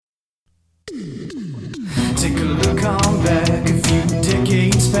Take a look on back a few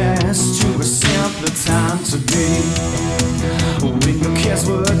decades past to a simpler time to be. When your cares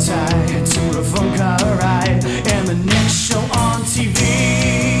were tied to a phone call ride and the next show on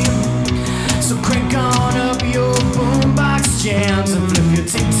TV. So crank on up your boombox jams and flip your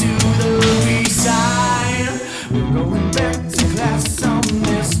tape to the B-side. We're going back to class on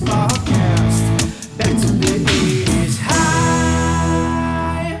this podcast. Back to the 80s high.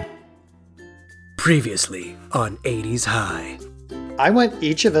 Previously on 80s High. I want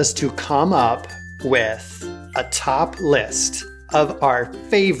each of us to come up with a top list of our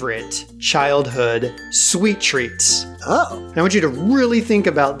favorite childhood sweet treats. Oh. And I want you to really think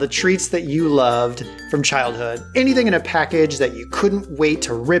about the treats that you loved from childhood. Anything in a package that you couldn't wait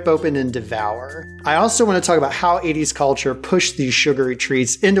to rip open and devour. I also want to talk about how 80s culture pushed these sugary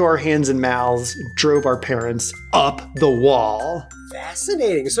treats into our hands and mouths, drove our parents up the wall.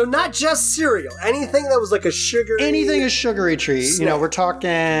 Fascinating. So not just cereal. Anything that was like a sugary... Anything a sugary treat. snack. You know, we're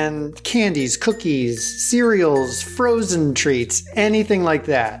talking candies, cookies, cereals, frozen treats, anything like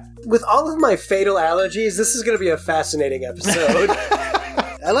that. With all of my fatal allergies, this is going to be a fascinating episode.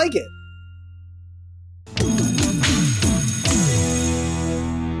 I like it.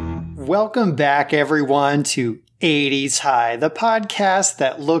 Welcome back, everyone, to 80s High, the podcast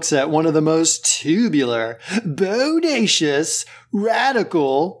that looks at one of the most tubular, bodacious,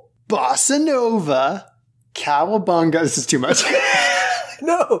 radical, bossa nova, cowabunga. This is too much.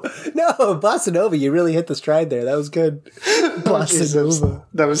 No, Bossa Nova, you really hit the stride there. That was good. Bossa Nova.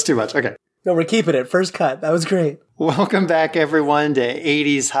 That was too much. Okay. No, we're keeping it. First cut. That was great. Welcome back, everyone, to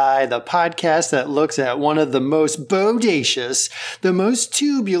 80s High, the podcast that looks at one of the most bodacious, the most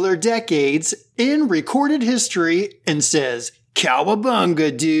tubular decades in recorded history and says,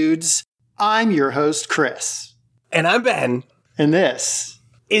 cowabunga, dudes. I'm your host, Chris. And I'm Ben. And this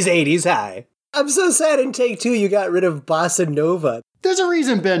Is 80s High. I'm so sad in take two you got rid of Bossa Nova. There's a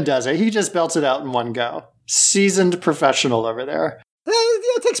reason Ben does it. He just belts it out in one go. Seasoned professional over there.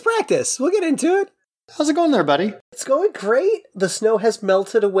 It takes practice. We'll get into it. How's it going there, buddy? It's going great. The snow has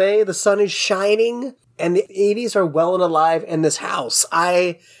melted away. The sun is shining. And the 80s are well and alive in this house.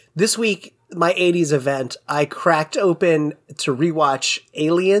 This week, my 80s event, I cracked open to rewatch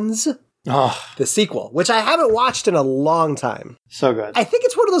Aliens, the sequel, which I haven't watched in a long time. So good. I think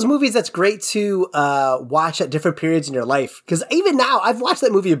it's one of those movies that's great to watch at different periods in your life. Because even now, I've watched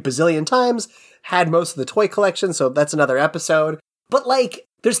that movie a bazillion times, had most of the toy collection, so that's another episode. But, like,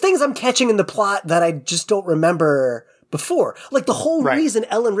 there's things I'm catching in the plot that I just don't remember before. Like, the whole reason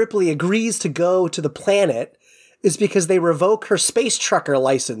Ellen Ripley agrees to go to the planet is because they revoke her space trucker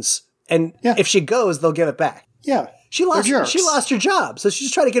license. And if she goes, they'll give it back. Yeah. She lost her job, so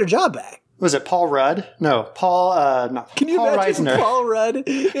she's trying to get her job back. Was it Paul Rudd? No, Can you Paul imagine Reisner. Paul Rudd?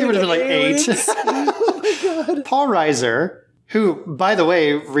 He would have been like 8. Oh my God. Paul Reiser, who, by the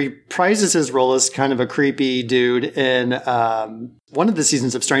way, reprises his role as kind of a creepy dude in one of the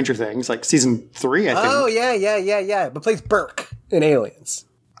seasons of Stranger Things, like season 3, I think. Oh, yeah. But plays Burke in Aliens.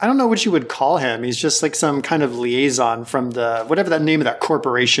 I don't know what you would call him. He's just like some kind of liaison from whatever that name of that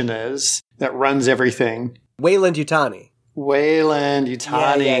corporation is that runs everything. Wayland Yutani. Wayland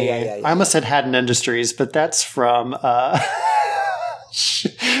Yutani. Yeah. I almost said Haddon Industries, but that's from...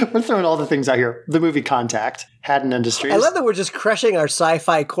 We're throwing all the things out here. The movie Contact, Haddon Industries. I love that we're just crushing our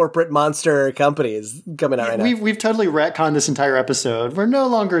sci-fi corporate monster companies coming out right now. We've totally retconned this entire episode. We're no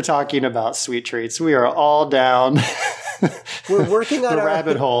longer talking about sweet treats. We are all down We're working on the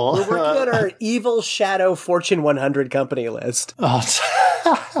rabbit hole. We're working on our evil shadow Fortune 100 company list. Oh,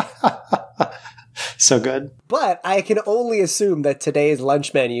 so good. But I can only assume that today's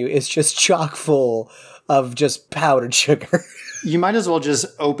lunch menu is just chock full of just powdered sugar. You might as well just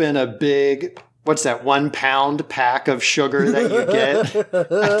open a big, 1 pound pack of sugar that you get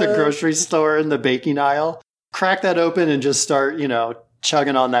at the grocery store in the baking aisle. Crack that open and just start,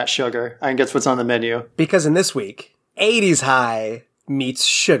 chugging on that sugar. I think that's what's on the menu. Because in this week, 80s High meets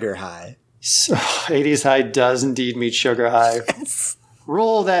Sugar High. So, 80s High does indeed meet Sugar High. Yes.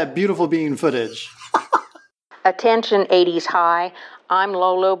 Roll that beautiful bean footage. Attention 80s High, I'm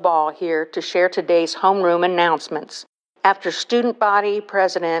Lolo Ball here to share today's homeroom announcements. After Student Body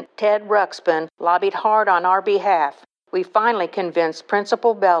President Ted Ruxpin lobbied hard on our behalf, we finally convinced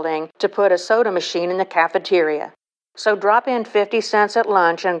Principal Belding to put a soda machine in the cafeteria. So drop in 50 cents at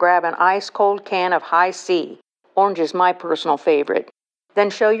lunch and grab an ice-cold can of High C. Orange is my personal favorite. Then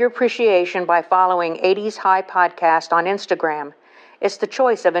show your appreciation by following 80s High Podcast on Instagram. It's the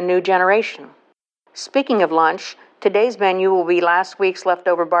choice of a new generation. Speaking of lunch, today's menu will be last week's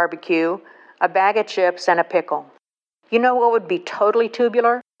leftover barbecue, a bag of chips, and a pickle. You know what would be totally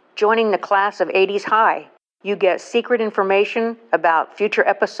tubular? Joining the class of 80s High. You get secret information about future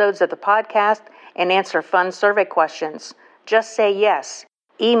episodes of the podcast and answer fun survey questions. Just say yes.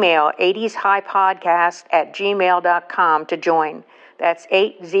 Email 80shighpodcast@gmail.com to join. That's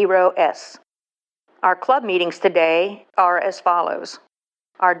 80S. Our club meetings today are as follows.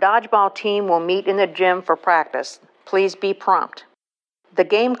 Our dodgeball team will meet in the gym for practice. Please be prompt. The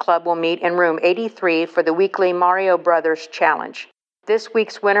game club will meet in room 83 for the weekly Mario Brothers Challenge. This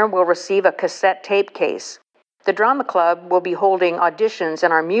week's winner will receive a cassette tape case. The drama club will be holding auditions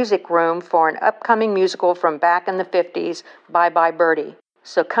in our music room for an upcoming musical from back in the 50s, Bye Bye Birdie.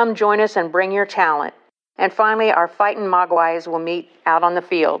 So come join us and bring your talent. And finally, our Fightin' Mogwais will meet out on the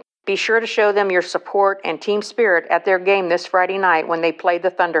field. Be sure to show them your support and team spirit at their game this Friday night when they play the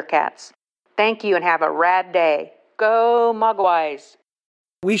Thundercats. Thank you and have a rad day. Go Mogwais!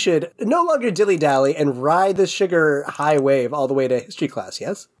 We should no longer dilly-dally and ride the sugar high wave all the way to history class,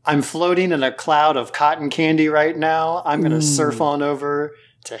 yes? I'm floating in a cloud of cotton candy right now. I'm going to surf on over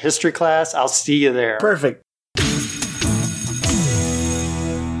to history class. I'll see you there. Perfect.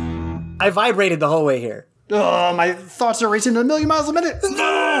 I vibrated the whole way here. Oh, my thoughts are racing at a million miles a minute.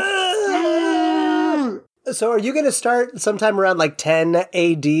 So are you going to start sometime around like 10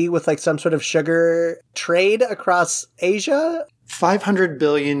 AD with like some sort of sugar trade across Asia? 500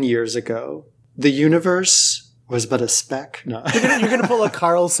 billion years ago, the universe was but a speck. No. You're going to pull a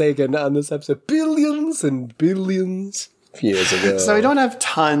Carl Sagan on this episode. Billions and billions of years ago. So I don't have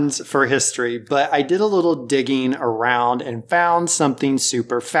tons for history, but I did a little digging around and found something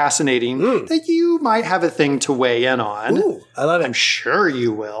super fascinating that you might have a thing to weigh in on. Ooh, I love it. I'm sure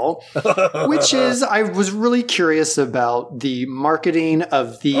you will. Which is, I was really curious about the marketing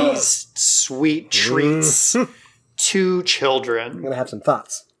of these sweet treats to children. I'm going to have some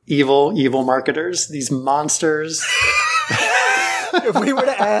thoughts. Evil marketers, these monsters. If we were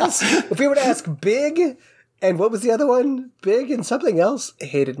to ask Big, and what was the other one? Big and something else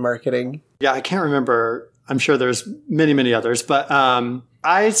hated marketing. Yeah, I can't remember. I'm sure there's many, many others. But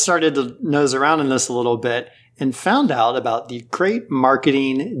I started to nose around in this a little bit and found out about the great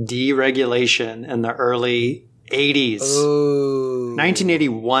marketing deregulation in the early 80s. Ooh.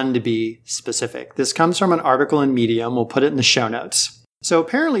 1981 to be specific. This comes from an article in Medium. We'll put it in the show notes. So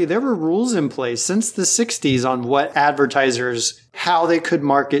apparently there were rules in place since the 60s on what advertisers, how they could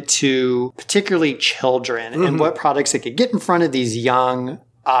market to particularly children and what products they could get in front of these young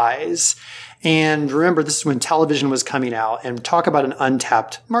eyes. And remember, this is when television was coming out, and talk about an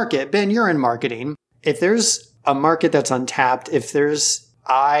untapped market. Ben, you're in marketing. If there's a market that's untapped, if there's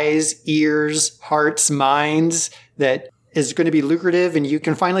eyes, ears, hearts, minds that is going to be lucrative and you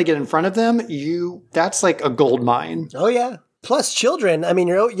can finally get in front of them, that's like a gold mine. Oh, yeah. Plus children, I mean,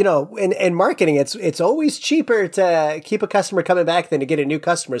 in marketing, it's always cheaper to keep a customer coming back than to get a new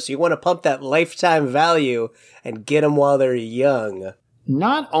customer. So you want to pump that lifetime value and get them while they're young.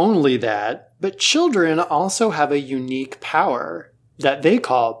 Not only that, but children also have a unique power that they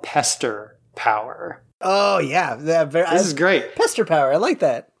call pester power. Oh, yeah. This is great. Pester power. I like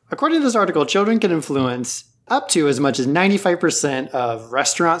that. According to this article, children can influence up to as much as 95% of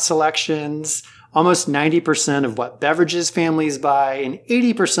restaurant selections, almost 90% of what beverages families buy, and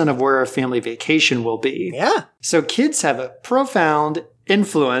 80% of where a family vacation will be. Yeah. So kids have a profound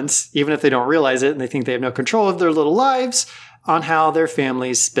influence, even if they don't realize it and they think they have no control of their little lives, on how their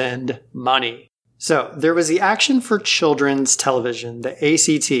families spend money. So there was the Action for Children's Television, the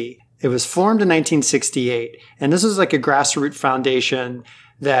ACT. It was formed in 1968, and this was like a grassroots foundation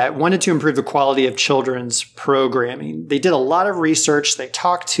that wanted to improve the quality of children's programming. They did a lot of research. They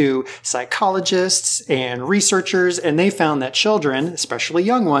talked to psychologists and researchers, and they found that children, especially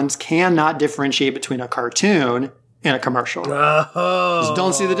young ones, cannot differentiate between a cartoon and a commercial. Oh. Just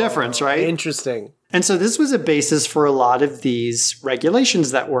don't see the difference, right? Interesting. And so this was a basis for a lot of these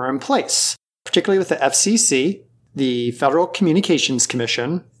regulations that were in place, particularly with the FCC, the Federal Communications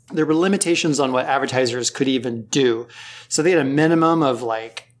Commission. There were limitations on what advertisers could even do. So they had a minimum of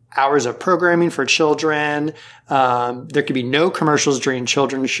like hours of programming for children. There could be no commercials during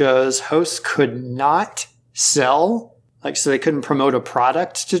children's shows. Hosts could not sell, so they couldn't promote a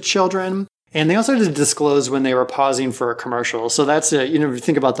product to children. And they also had to disclose when they were pausing for a commercial. So that's, if you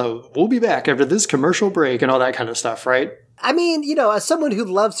think about we'll be back after this commercial break and all that kind of stuff, right? I mean, as someone who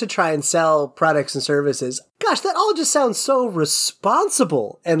loves to try and sell products and services, gosh, that all just sounds so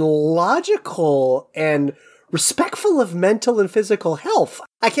responsible and logical and respectful of mental and physical health.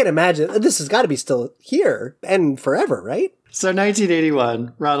 I can't imagine. This has got to be still here and forever, right? So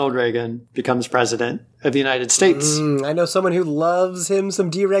 1981, Ronald Reagan becomes president of the United States. I know someone who loves him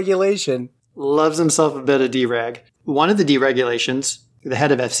some deregulation. Loves himself a bit of dereg. One of the deregulations the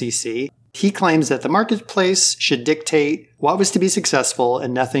head of FCC. He claims that the marketplace should dictate what was to be successful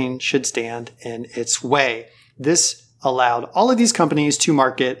and nothing should stand in its way. This allowed all of these companies to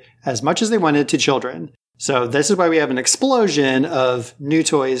market as much as they wanted to children. So this is why we have an explosion of new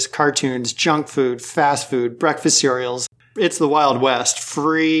toys, cartoons, junk food, fast food, breakfast cereals. It's the Wild West.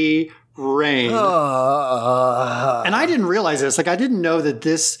 Free reign. And I didn't realize this. Like, I didn't know that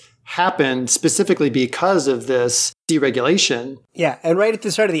this happened specifically because of this deregulation. Yeah, and right at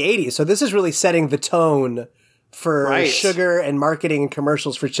the start of the 80s. So this is really setting the tone for sugar and marketing and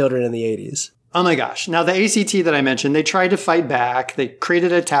commercials for children in the 80s. Oh my gosh. Now, the ACT that I mentioned, they tried to fight back. They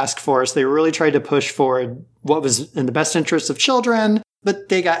created a task force. They really tried to push forward what was in the best interest of children, but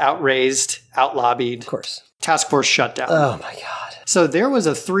they got outraised, outlobbied. Of course. Task force shut down. Oh my God. So there was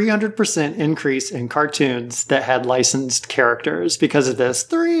a 300% increase in cartoons that had licensed characters because of this.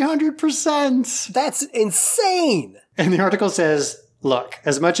 300%! That's insane! And the article says, look,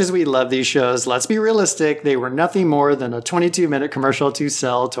 as much as we love these shows, let's be realistic. They were nothing more than a 22-minute commercial to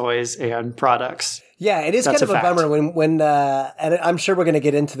sell toys and products. Yeah, it is kind of a bummer when and I'm sure we're going to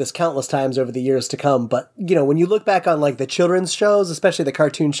get into this countless times over the years to come, but, you know, when you look back on, like, the children's shows, especially the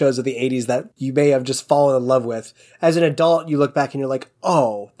cartoon shows of the 80s that you may have just fallen in love with, as an adult, you look back and you're like,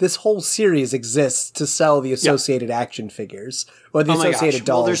 oh, this whole series exists to sell the associated action figures or the associated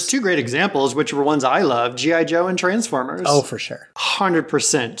dolls. Well, there's two great examples, which were ones I love, G.I. Joe and Transformers. Oh, for sure.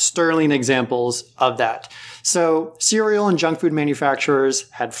 100% sterling examples of that. So cereal and junk food manufacturers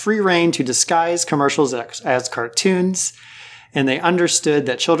had free reign to disguise commercials as cartoons, and they understood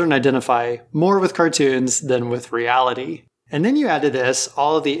that children identify more with cartoons than with reality. And then you add to this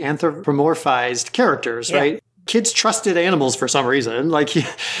all of the anthropomorphized characters, right? Kids trusted animals for some reason,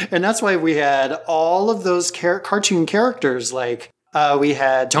 and that's why we had all of those cartoon characters. Like we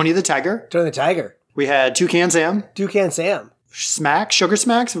had Tony the Tiger. Tony the Tiger. We had Toucan Sam. Toucan Sam. Smack, Sugar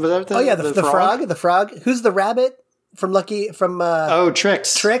Smacks. Was that the frog. The frog. Who's the rabbit from Lucky?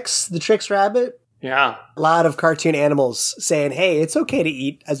 Trix. Trix, the Trix rabbit. Yeah, a lot of cartoon animals saying, "Hey, it's okay to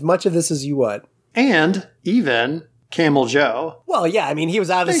eat as much of this as you want." And even Camel Joe. Well, yeah, I mean, he was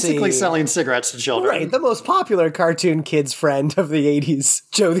obviously basically selling cigarettes to children. Right, the most popular cartoon kid's friend of the 80s,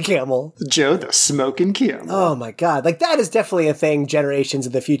 Joe the Camel. Joe the Smoking Camel. Oh my God, like that is definitely a thing. Generations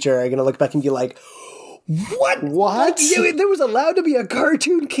in the future are going to look back and be like, What? Like, there was allowed to be a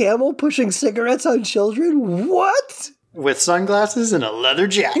cartoon camel pushing cigarettes on children? What? With sunglasses and a leather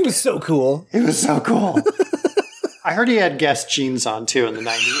jacket. He was so cool. He was so cool. I heard he had Guess jeans on, too, in the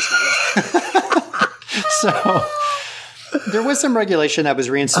 90s. So there was some regulation that was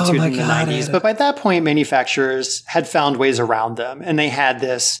reinstituted in the 90s, but by that point, manufacturers had found ways around them, and they had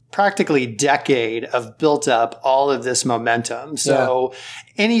this practically decade of built up all of this momentum. So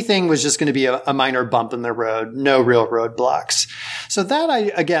anything was just going to be a minor bump in the road, no real roadblocks. So that,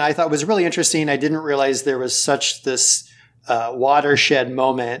 I thought was really interesting. I didn't realize there was such this watershed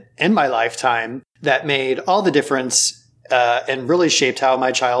moment in my lifetime that made all the difference and really shaped how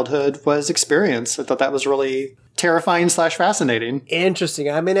my childhood was experienced. I thought that was really terrifying / fascinating. Interesting.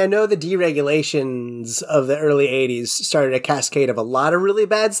 I mean, I know the deregulations of the early 80s started a cascade of a lot of really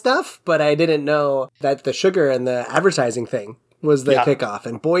bad stuff, but I didn't know that the sugar and the advertising thing was the kickoff.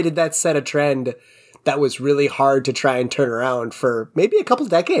 And boy, did that set a trend that was really hard to try and turn around for maybe a couple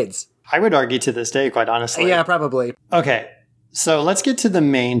decades. I would argue to this day, quite honestly. Yeah, probably. Okay, so let's get to the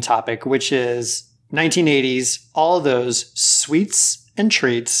main topic, which is 1980s, all those sweets and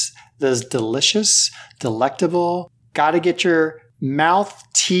treats, those delicious, delectable, gotta get your mouth,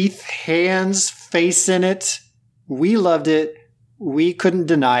 teeth, hands, face in it. We loved it. We couldn't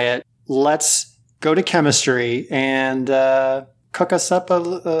deny it. Let's go to chemistry and cook us up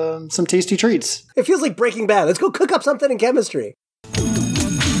some tasty treats. It feels like Breaking Bad. Let's go cook up something in chemistry.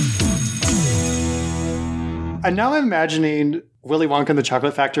 And now I'm imagining Willy Wonka and the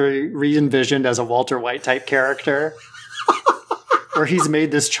Chocolate Factory re-envisioned as a Walter White type character. Where he's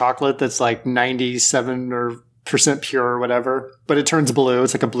made this chocolate that's like 97% pure or whatever, but it turns blue.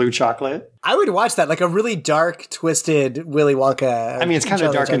 It's like a blue chocolate. I would watch that, like a really dark, twisted Willy Wonka. I mean, it's kind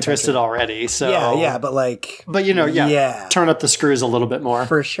of dark and twisted already. So yeah, but like... But turn up the screws a little bit more.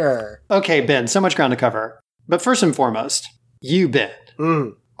 For sure. Okay, Ben, so much ground to cover. But first and foremost, you, Ben,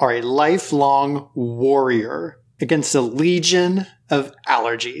 are a lifelong warrior against a legion of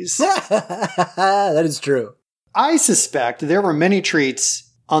allergies. That is true. I suspect there were many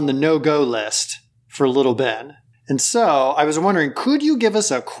treats on the no-go list for little Ben. And so I was wondering, could you give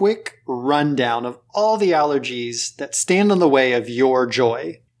us a quick rundown of all the allergies that stand in the way of your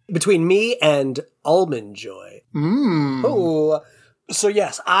joy? Between me and Almond Joy. Oh, So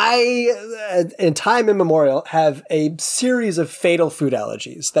yes, I, in time immemorial, have a series of fatal food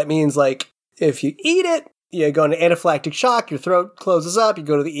allergies. That means, like, if you eat it, you go into anaphylactic shock, your throat closes up, you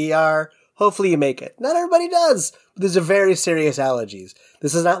go to the ER, hopefully you make it. Not everybody does, but these are very serious allergies.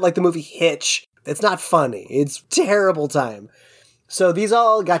 This is not like the movie Hitch. It's not funny. It's terrible time. So these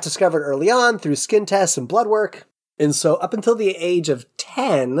all got discovered early on through skin tests and blood work. And so up until the age of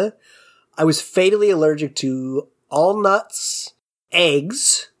 10, I was fatally allergic to all nuts,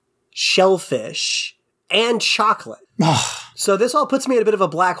 eggs, shellfish, and chocolate. So this all puts me in a bit of a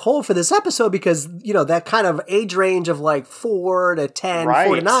black hole for this episode because, you know, that kind of age range of like 4 to 10, Right.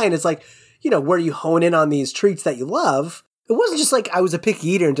 4 to 9 is like, you know, where you hone in on these treats that you love. It wasn't just like I was a picky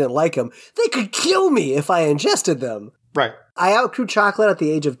eater and didn't like them. They could kill me if I ingested them. Right. I outgrew chocolate at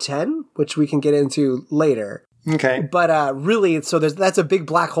the age of 10, which we can get into later. Okay. But really, so that's a big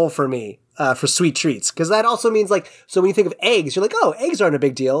black hole for me for sweet treats. Because that also means, like, so when you think of eggs, you're like, oh, eggs aren't a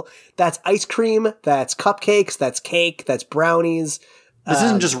big deal. That's ice cream, that's cupcakes, that's cake, that's brownies. This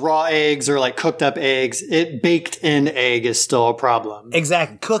isn't just raw eggs or like cooked up eggs. It baked in egg is still a problem.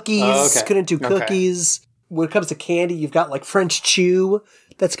 Exactly. Cookies. Oh, okay. Couldn't do cookies. When it comes to candy, you've got like French Chew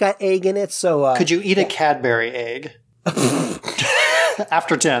that's got egg in it. So Could you eat a Cadbury egg?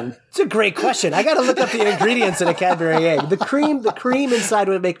 After 10. It's a great question. I got to look up the ingredients in a Cadbury egg. The cream inside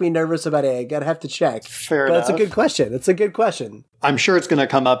would make me nervous about egg. I'd have to check. Fair But enough. it's a good question. It's a good question. I'm sure it's going to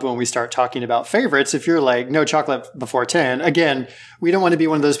come up when we start talking about favorites. If you're like, no chocolate before 10, again, we don't want to be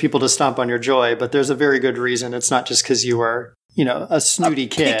one of those people to stomp on your joy, but there's a very good reason. It's not just because you were, you know, a snooty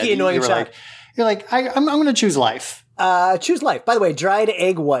kid. picky, annoying you were child. you're like, I'm going to choose life. Choose life. By the way, dried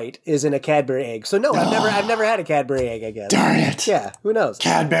egg white is in a Cadbury egg. So no, I've never had a Cadbury egg, I guess. Darn it. Yeah, who knows?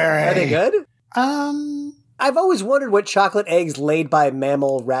 Cadbury. Are they good? Um, I've always wondered what chocolate eggs laid by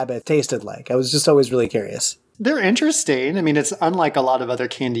mammal rabbit tasted like. I was just always really curious. they're interesting. I mean, it's unlike a lot of other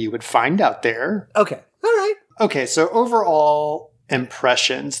candy you would find out there. Okay. All right. Okay, so overall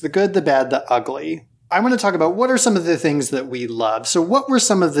impressions, the good, the bad, the ugly. I want to talk about what are some of the things that we love. So what were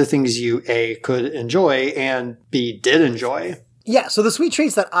some of the things you, A, could enjoy, and B, did enjoy? Yeah, so the sweet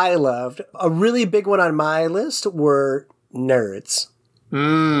treats that I loved, a really big one on my list were nerds.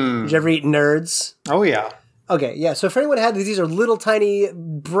 Did you ever eat nerds? Oh, yeah. Okay, yeah, so if anyone had these are little tiny,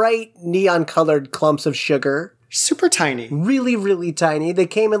 bright, neon-colored clumps of sugar. Super tiny. Really, really tiny. They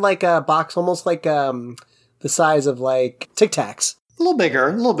came in like a box, almost like the size of like Tic Tacs. A little bigger,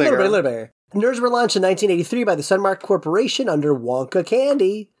 a little bigger. A little bit. Nerds were launched in 1983 by the Sunmark Corporation under Wonka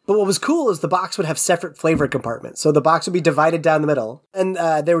Candy. But what was cool is the box would have separate flavor compartments. So the box would be divided down the middle. And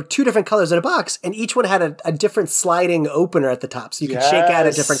there were 2 different colors in a box, and each one had a different sliding opener at the top. So you could shake out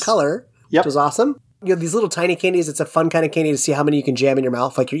a different color, Yep. which was awesome. You know, these little tiny candies, it's a fun kind of candy to see how many you can jam in your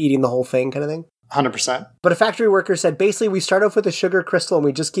mouth, like you're eating the whole thing kind of thing. 100%. But a factory worker said, basically, we start off with a sugar crystal and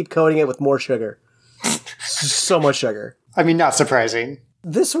we just keep coating it with more sugar. So much sugar. I mean, not surprising.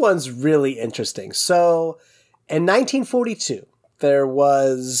 This one's really interesting. So, in 1942, there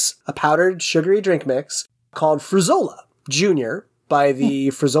was a powdered sugary drink mix called Fruzola Jr. by the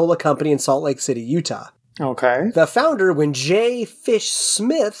Fruzola Company in Salt Lake City, Utah. Okay. The founder, when J. Fish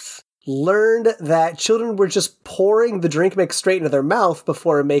Smith learned that children were just pouring the drink mix straight into their mouth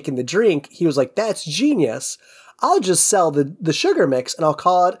before making the drink, he was like, that's genius. I'll just sell the sugar mix and I'll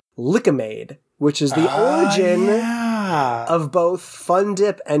call it Lickamade, which is the origin of both Fun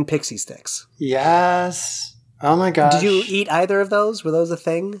Dip and Pixie Sticks. Yes. Oh my gosh. Did you eat either of those? Were those a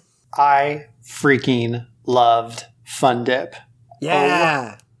thing? I freaking loved Fun Dip.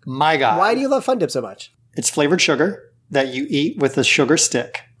 Yeah. My God. Why do you love Fun Dip so much? It's flavored sugar that you eat with a sugar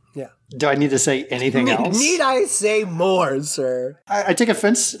stick. Yeah. Do I need to say anything else? Need I say more, sir? I take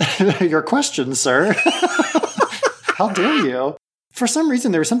offense to your question, sir. How dare you? For some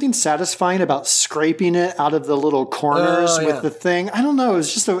reason, there was something satisfying about scraping it out of the little corners with the thing. I don't know. It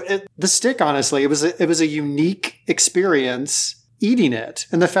was just the stick, honestly. It was a unique experience eating it.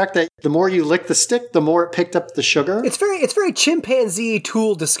 And the fact that the more you lick the stick, the more it picked up the sugar. It's very chimpanzee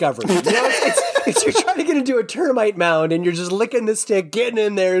tool discovery. You know, it's you're trying to get into a termite mound and you're just licking the stick, getting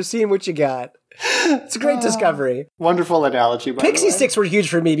in there, seeing what you got. It's a great discovery. Wonderful analogy, by Pixie the way. sticks were huge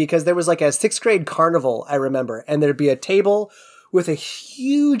for me because there was like a 6th grade carnival, I remember, and there'd be a table with a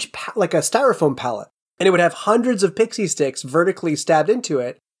huge, like a styrofoam pallet, and it would have hundreds of pixie sticks vertically stabbed into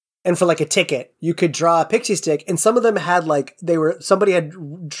it. And for like a ticket, you could draw a pixie stick, and some of them had like, somebody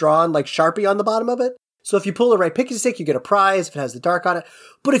had drawn like Sharpie on the bottom of it. So if you pull the right pixie stick, you get a prize if it has the dark on it.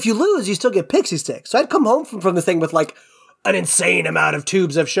 But if you lose, you still get pixie sticks. So I'd come home from the thing with like an insane amount of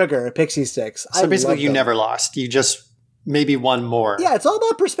tubes of sugar, pixie sticks. So basically, you never lost. You just maybe one more. Yeah, it's all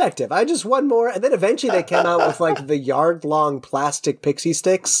about perspective. I just one more, and then eventually they came out with like the yard-long plastic pixie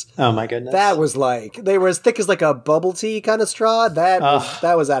sticks. Oh my goodness. That was like, they were as thick as like a bubble tea kind of straw. That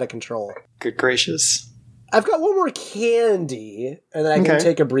was out of control. Good gracious. I've got one more candy, and then I can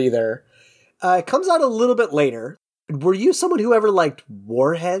take a breather. It comes out a little bit later. Were you someone who ever liked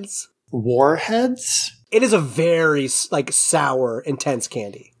Warheads? Warheads? It is a very like sour, intense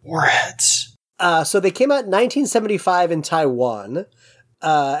candy. Warheads. So they came out in 1975 in Taiwan,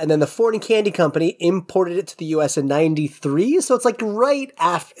 and then the Foreign Candy Company imported it to the U.S. in 93. So it's like right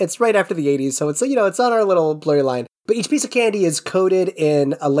after the 80s. So it's, it's on our little blurry line. But each piece of candy is coated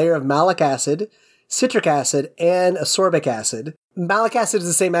in a layer of malic acid, citric acid, and ascorbic acid. Malic acid is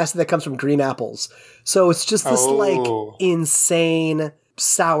the same acid that comes from green apples. So it's just this like insane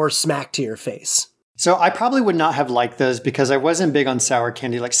sour smack to your face. So I probably would not have liked those because I wasn't big on sour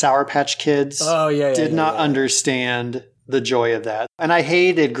candy. Like Sour Patch Kids did not understand the joy of that. And I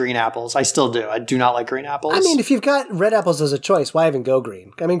hated green apples. I still do. I do not like green apples. I mean, if you've got red apples as a choice, why even go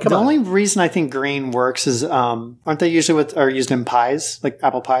green? I mean, come on. The only reason I think green works is, aren't they usually used in pies, like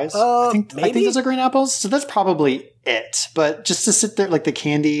apple pies? I think those are green apples. So that's probably it. But just to sit there, like the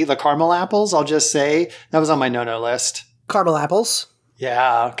caramel apples, I'll just say that was on my no-no list. Caramel apples?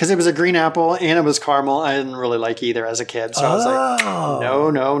 Yeah, because it was a green apple and it was caramel. I didn't really like either as a kid. So I was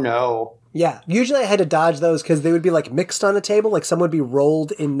like, no. Yeah, usually I had to dodge those because they would be like mixed on a table, like some would be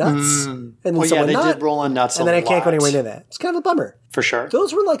rolled in nuts. And then they did roll in nuts and then I can't go anywhere near that. It's kind of a bummer. For sure.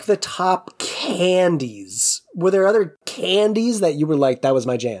 Those were like the top candies. Were there other candies that you were like, that was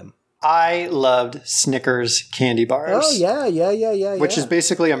my jam? I loved Snickers candy bars. Oh, yeah. Which is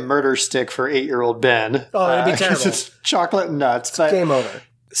basically a murder stick for 8-year-old Ben. Oh, that'd be terrible. It's chocolate nuts. But game over.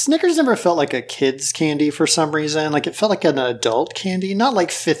 Snickers never felt like a kid's candy for some reason. Like it felt like an adult candy, not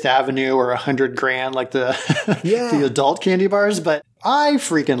like Fifth Avenue or 100 Grand, like the the adult candy bars. But I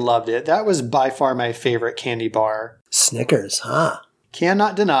freaking loved it. That was by far my favorite candy bar. Snickers, huh?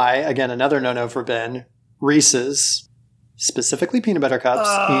 Cannot deny, again, another no-no for Ben, Reese's. Specifically peanut butter cups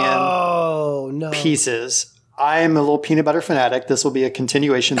and Pieces. I'm a little peanut butter fanatic. This will be a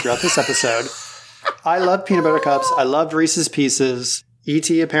continuation throughout this episode. I love peanut butter cups. I loved Reese's Pieces.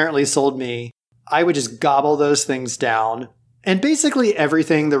 E.T. apparently sold me. I would just gobble those things down. And basically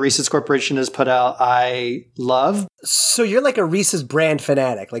everything the Reese's Corporation has put out, I love. So you're like a Reese's brand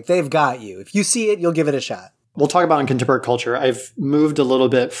fanatic. Like they've got you. If you see it, you'll give it a shot. We'll talk about in contemporary culture. I've moved a little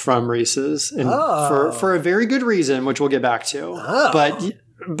bit from Reese's and for a very good reason, which we'll get back to.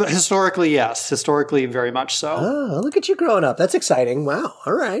 But historically, yes. Historically, very much so. Oh, look at you growing up. That's exciting. Wow.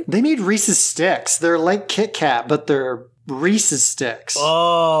 All right. They made Reese's Sticks. They're like Kit Kat, but they're Reese's Sticks.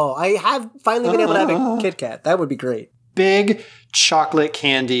 Oh, I have finally been able to have a Kit Kat. That would be great. Big chocolate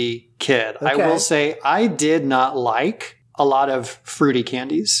candy kid. Okay. I will say I did not like a lot of fruity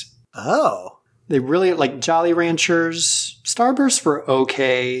candies. Oh. They really, like Jolly Ranchers, Starbursts were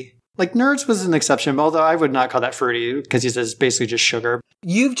okay. Like Nerds was an exception, although I would not call that fruity because it's basically just sugar.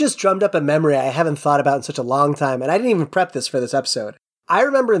 You've just drummed up a memory I haven't thought about in such a long time, and I didn't even prep this for this episode. I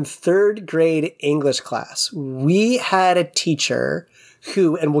remember in 3rd grade English class, we had a teacher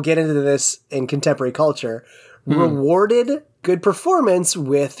who, and we'll get into this in contemporary culture, rewarded good performance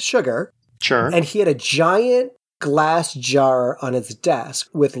with sugar. Sure. And he had a giant glass jar on his desk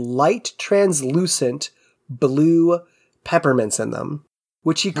with light translucent blue peppermints in them,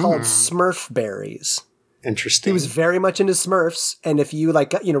 which he called Smurf berries. Interesting. He was very much into Smurfs, and if you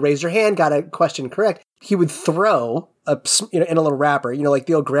raised your hand, got a question correct, he would throw in a little wrapper, like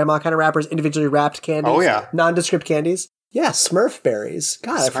the old grandma kind of wrappers, individually wrapped candies. Oh yeah, nondescript candies. Yeah, Smurf berries.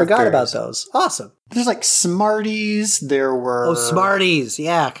 God, I forgot about those. Awesome. There's like Smarties. There were... Oh, Smarties.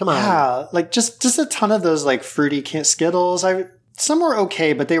 Yeah, come on. Yeah, like just a ton of those like fruity Skittles. Some were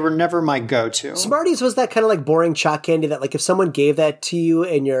okay, but they were never my go-to. Smarties was that kind of like boring chalk candy that like if someone gave that to you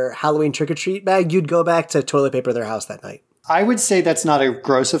in your Halloween trick-or-treat bag, you'd go back to toilet paper their house that night. I would say that's not a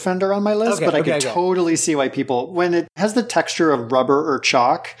gross offender on my list, but I could totally see why people, when it has the texture of rubber or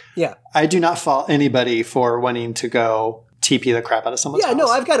chalk, I do not fault anybody for wanting to go TP the crap out of someone's house. Yeah, no,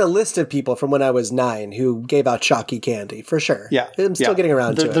 I've got a list of people from when I was 9 who gave out chalky candy, for sure. Yeah. I'm still getting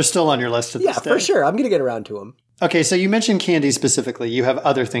around to it. They're still on your list at this day. Yeah, for sure. I'm going to get around to them. Okay, so you mentioned candy specifically. You have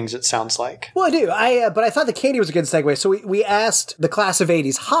other things, it sounds like. Well, I do. But I thought the candy was a good segue. So we asked the class of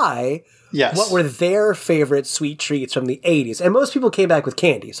 80s high what were their favorite sweet treats from the 80s. And most people came back with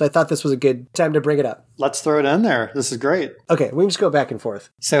candy. So I thought this was a good time to bring it up. Let's throw it in there. This is great. Okay, we can just go back and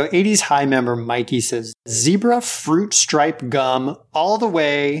forth. So 80s high member Mikey says, zebra fruit stripe gum all the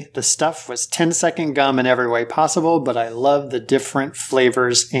way. The stuff was 10-second gum in every way possible, but I love the different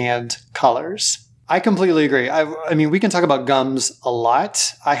flavors and colors. I completely agree. I mean, we can talk about gums a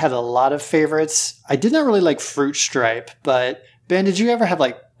lot. I had a lot of favorites. I did not really like Fruit Stripe, but Ben, did you ever have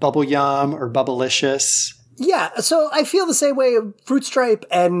like Bubble Yum or Bubblicious? Yeah, so I feel the same way. Fruit Stripe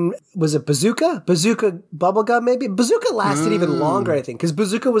and was it Bazooka? Bazooka bubblegum, maybe? Bazooka lasted even longer, I think, because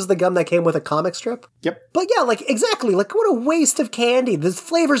Bazooka was the gum that came with a comic strip. Yep. But yeah, like, exactly. Like, what a waste of candy. The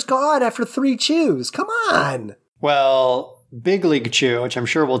flavor's gone after 3 chews. Come on. Well, Big League Chew, which I'm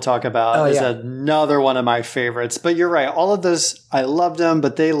sure we'll talk about, is another one of my favorites. But you're right. All of those, I loved them,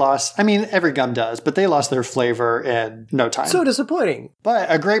 but they lost, I mean, every gum does, but they lost their flavor in no time. So disappointing.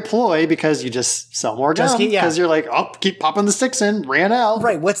 But a great ploy because you just sell more gum. Because you're like, oh, keep popping the sticks in, ran out.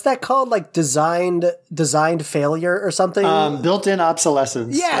 Right. What's that called? Like designed failure or something? Built-in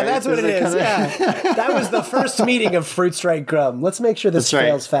obsolescence. Yeah, right? that's what it is. Yeah. That was the first meeting of Fruit Stripe gum. Let's make sure this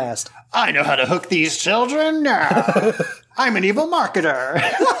fails fast. I know how to hook these children now. I'm an evil marketer.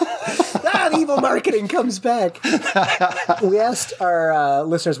 The evil marketing comes back. We asked our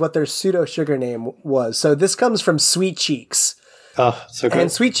listeners what their pseudo sugar name was. So this comes from Sweet Cheeks. Oh, so good.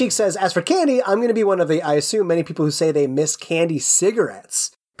 And Sweet Cheeks says, as for candy, I'm going to be one of the, I assume, many people who say they miss candy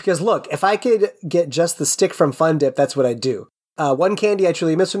cigarettes. Because look, if I could get just the stick from Fun Dip, that's what I'd do. One candy I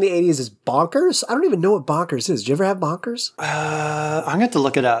truly miss from the 80s is Bonkers. I don't even know what Bonkers is. Did you ever have Bonkers? I'm going to have to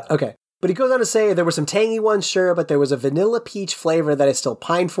look it up. Okay. But he goes on to say there were some tangy ones, sure, but there was a vanilla peach flavor that I still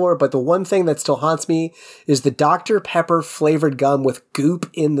pine for. But the one thing that still haunts me is the Dr. Pepper flavored gum with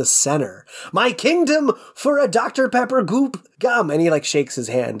goop in the center. My kingdom for a Dr. Pepper goop gum. And he like shakes his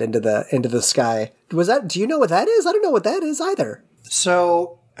hand into the sky. Do you know what that is? I don't know what that is either.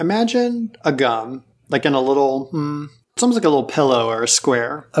 So imagine a gum, like in a little, it's almost like a little pillow or a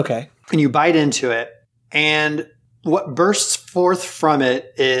square. Okay. And you bite into it. And what bursts forth from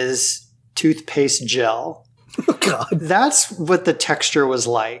it is toothpaste gel. Oh, God. That's what the texture was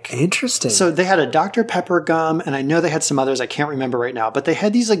like. Interesting. So they had a Dr. Pepper gum, and I know they had some others I can't remember right now, but they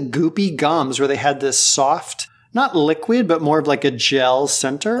had these like goopy gums where they had this soft, not liquid, but more of like a gel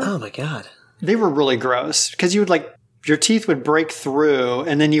center. Oh my God. They were really gross because you would like, your teeth would break through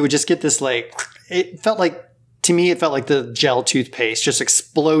and then you would just get this like, to me, it felt like the gel toothpaste just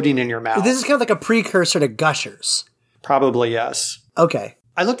exploding in your mouth. This is kind of like a precursor to Gushers. Probably, yes. Okay.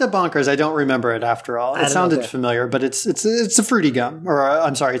 I looked at Bonkers. I don't remember it after all. It sounded familiar, but it's a fruity gum. Or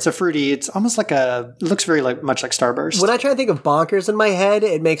I'm sorry, it's a fruity. It's almost like it looks very much like Starburst. When I try to think of Bonkers in my head,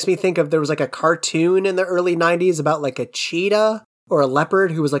 it makes me think of there was like a cartoon in the early 90s about like a cheetah or a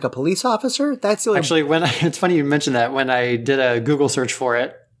leopard who was like a police officer. That's the only... Actually, it's funny you mentioned that. When I did a Google search for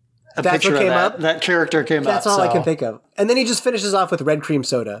it, that's what came up? That character came up. That's all I can think of. And then he just finishes off with red cream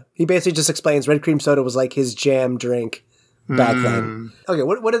soda. He basically just explains red cream soda was like his jam drink back then. Okay,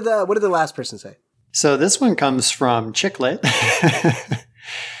 what did the last person say? So this one comes from Chiclet.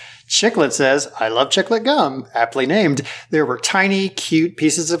 Chiclet says, I love Chiclet gum, aptly named. There were tiny, cute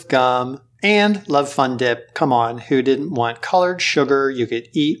pieces of gum and love Fun Dip. Come on, who didn't want colored sugar you could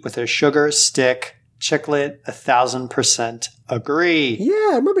eat with a sugar stick? Chiclet, 1,000% agree. Yeah,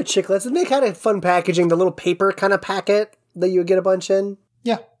 I remember Chiclets. And they kind of fun packaging, the little paper kind of packet that you would get a bunch in.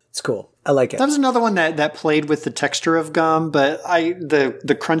 Yeah. It's cool. I like it. That was another one that played with the texture of gum, but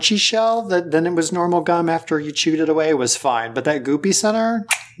the crunchy shell that then it was normal gum after you chewed it away was fine. But that goopy center,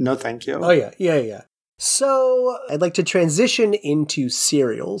 no thank you. Oh, yeah. So I'd like to transition into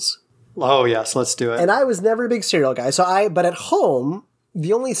cereals. Oh, yes, let's do it. And I was never a big cereal guy. But at home,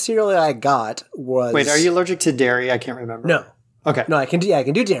 the only cereal that I got was... Wait, are you allergic to dairy? I can't remember. No. Okay. No, I can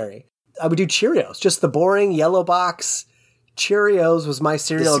do dairy. I would do Cheerios, just the boring yellow box. Cheerios was my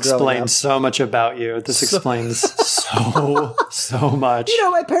cereal growing up. This explains so much about you. This explains so much. You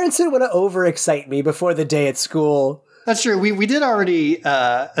know, my parents didn't want to overexcite me before the day at school. That's true. We did already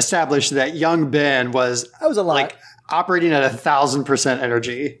establish that young Ben was a lot. Like operating at 1,000%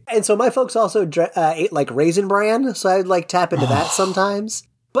 energy. And so my folks also ate like Raisin Bran, so I'd like tap into that sometimes.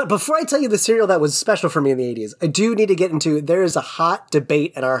 But before I tell you the cereal that was special for me in the 80s, I do need to get into, there is a hot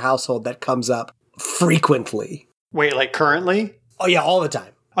debate in our household that comes up frequently. Wait, like currently? Oh yeah, all the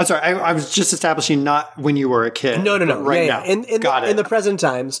time. I'm sorry, I was just establishing not when you were a kid. No. Right now. In the present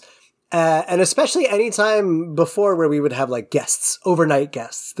times. And especially any time before where we would have like guests, overnight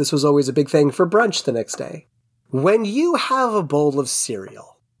guests. This was always a big thing for brunch the next day. When you have a bowl of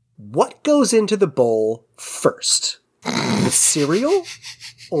cereal, what goes into the bowl first? The cereal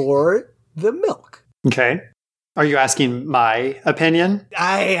or the milk? Okay. Are you asking my opinion?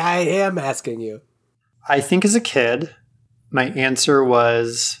 I am asking you. I think as a kid, my answer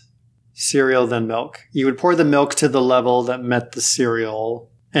was cereal then milk. You would pour the milk to the level that met the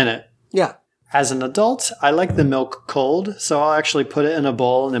cereal in it. Yeah. As an adult, I like the milk cold, so I'll actually put it in a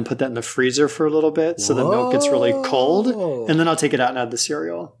bowl and then put that in the freezer for a little bit so the milk gets really cold, and then I'll take it out and add the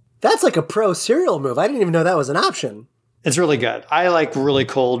cereal. That's like a pro cereal move. I didn't even know that was an option. It's really good. I like really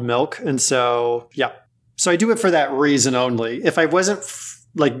cold milk, and so, yeah. So I do it for that reason only. If I wasn't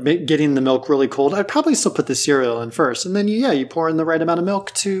getting the milk really cold, I'd probably still put the cereal in first, and then, you pour in the right amount of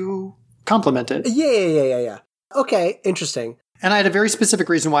milk to complement it. Yeah. Okay, interesting. And I had a very specific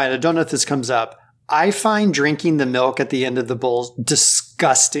reason why, and I don't know if this comes up. I find drinking the milk at the end of the bowl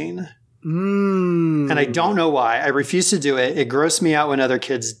disgusting. And I don't know why. I refuse to do it. It grossed me out when other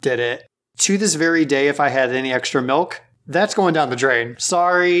kids did it. To this very day, if I had any extra milk, that's going down the drain.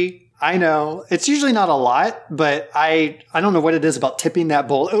 Sorry. I know. It's usually not a lot, but I don't know what it is about tipping that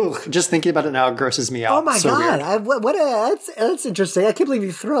bowl. Ugh, just thinking about it now, it grosses me out. Oh my God. That's interesting. I can't believe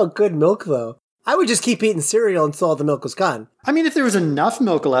you throw out good milk, though. I would just keep eating cereal until all the milk was gone. I mean, if there was enough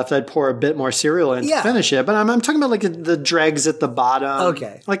milk left, I'd pour a bit more cereal in to finish it. But I'm talking about like the dregs at the bottom.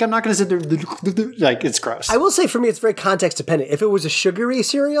 Okay. Like I'm not going to sit there, like it's gross. I will say for me, it's very context dependent. If it was a sugary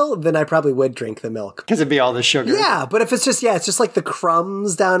cereal, then I probably would drink the milk. Because it'd be all the sugar. Yeah, but if it's just like the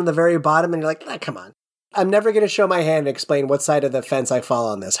crumbs down in the very bottom and you're like, come on. I'm never going to show my hand and explain what side of the fence I fall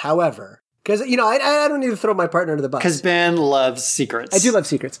on this. However, because, I don't need to throw my partner under the bus. Because Ben loves secrets. I do love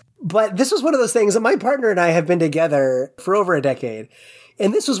secrets. But this was one of those things that my partner and I have been together for over a decade.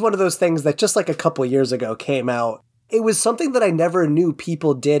 And this was one of those things that just like a couple years ago came out. It was something that I never knew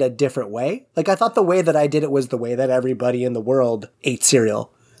people did a different way. Like I thought the way that I did it was the way that everybody in the world ate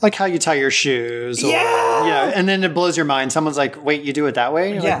cereal. Like how you tie your shoes. And then it blows your mind. Someone's like, wait, you do it that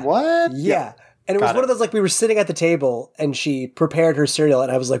way? And you're like, what? Yeah. And it was one of those, like, we were sitting at the table and she prepared her cereal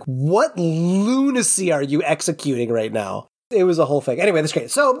and I was like, what lunacy are you executing right now? It was a whole thing. Anyway, that's great.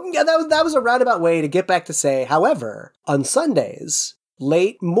 So yeah, that was a roundabout way to get back to say, however, on Sundays,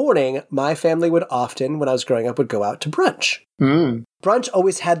 late morning, my family would often, when I was growing up, would go out to brunch. Brunch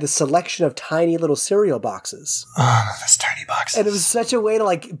always had the selection of tiny little cereal boxes. Oh, those tiny boxes. And it was such a way to,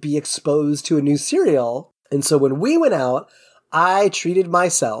 like, be exposed to a new cereal. And so when we went out, I treated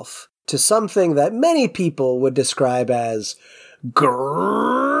myself to something that many people would describe as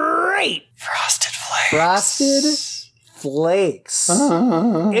great. Frosted Flakes. Frosted Flakes.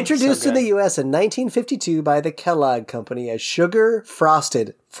 Introduced in the U.S. in 1952 by the Kellogg Company as Sugar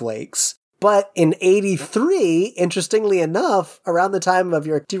Frosted Flakes. But in 83, interestingly enough, around the time of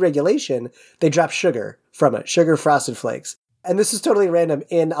your deregulation, they dropped sugar from it. Sugar Frosted Flakes. And this is totally random.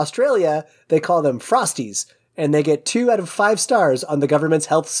 In Australia, they call them Frosties. And they get 2 out of 5 stars on the government's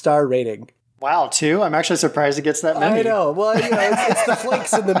health star rating. Wow, 2? I'm actually surprised it gets that many. I know. Well, it's the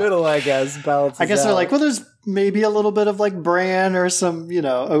flakes in the middle, I guess. I guess they're like, well, there's maybe a little bit of like bran or some,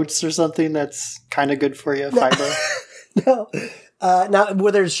 oats or something that's kind of good for you, fiber. No. Now,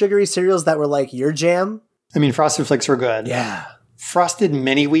 were there sugary cereals that were like your jam? I mean, Frosted Flakes were good. Yeah. Frosted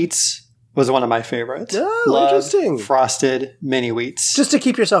Mini Wheats was one of my favorites. Oh, Loved interesting. Frosted Mini Wheats. Just to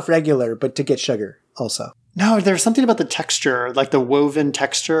keep yourself regular, but to get sugar also. No, there's something about the texture, like the woven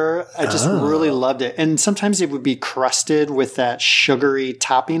texture. I just really loved it. And sometimes it would be crusted with that sugary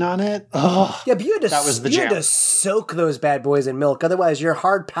topping on it. Oh, yeah, but you had jam. to soak those bad boys in milk. Otherwise, your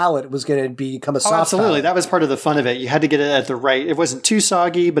hard palate was going to become a soft absolutely. palate. That was part of the fun of it. You had to get it at the right. It wasn't too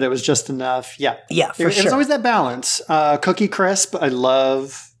soggy, but it was just enough. Yeah. Yeah, for sure. It was always that balance. Cookie Crisp. I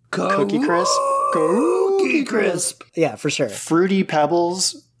love Cookie Crisp. Cookie Crisp. Yeah, for sure. Fruity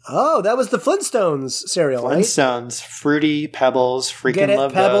Pebbles. Oh, that was the Flintstones cereal, right? Flintstones, Fruity Pebbles, freaking Get it?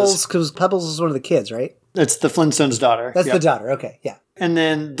 love Pebbles, those. because Pebbles is one of the kids, right? It's the Flintstones' daughter. That's the daughter, okay, yeah. And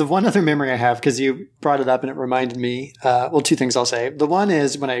then the one other memory I have, because you brought it up and it reminded me, 2 things I'll say. The one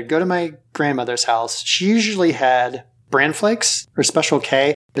is when I go to my grandmother's house, she usually had bran flakes or Special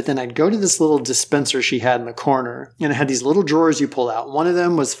K, but then I'd go to this little dispenser she had in the corner, and it had these little drawers you pull out. One of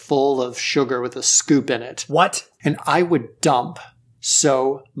them was full of sugar with a scoop in it. What? And I would dump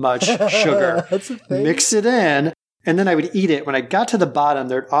so much sugar, That's a thing. mix it in, and then I would eat it. When I got to the bottom,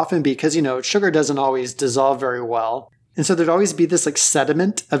 there'd often be, because, sugar doesn't always dissolve very well. And so there'd always be this like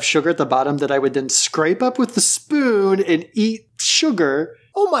sediment of sugar at the bottom that I would then scrape up with the spoon and eat sugar.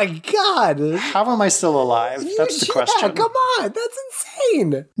 Oh my God. How am I still alive? That's the question. Come on. That's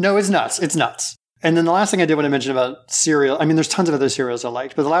insane. No, it's nuts. It's nuts. And then the last thing I did want to mention about cereal, I mean, there's tons of other cereals I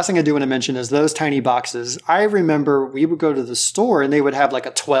liked, but the last thing I do want to mention is those tiny boxes. I remember we would go to the store and they would have like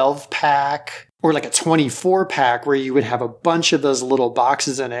a 12-pack or like a 24 pack where you would have a bunch of those little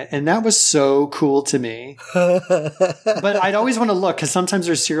boxes in it. And that was so cool to me. But I'd always want to look because sometimes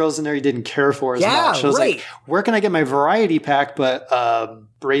there's cereals in there you didn't care for as much. So I was like, where can I get my variety pack? But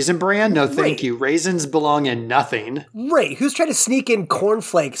Raisin Bran? No, thank you. Raisins belong in nothing. Right. Who's trying to sneak in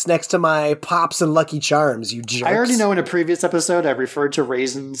cornflakes next to my Pops and Lucky Charms, you jerks? I already know in a previous episode I referred to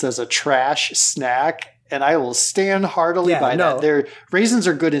raisins as a trash snack. And I will stand heartily by that. Raisins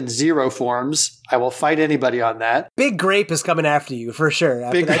are good in zero forms. I will fight anybody on that. Big Grape is coming after you, for sure,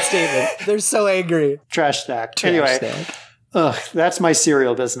 after that statement. They're so angry. Trash snack. That's my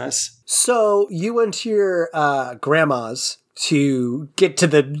cereal business. So you went to your grandma's to get to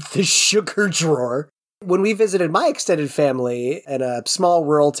the sugar drawer. When we visited my extended family in a small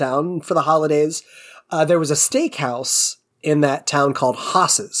rural town for the holidays, there was a steakhouse in that town called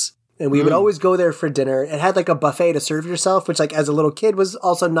Haas's. And we would always go there for dinner. It had like a buffet to serve yourself, which like as a little kid was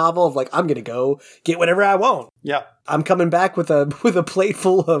also novel of like, I'm going to go get whatever I want. Yeah. I'm coming back with a plate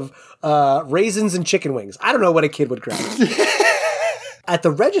full of raisins and chicken wings. I don't know what a kid would grab. At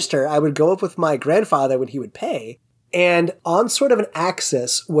the register, I would go up with my grandfather when he would pay. And on sort of an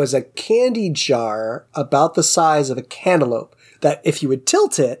axis was a candy jar about the size of a cantaloupe that if you would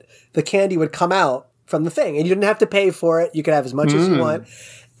tilt it, the candy would come out from the thing. And you didn't have to pay for it. You could have as much as you want.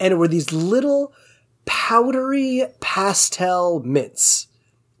 And it were these little powdery pastel mints.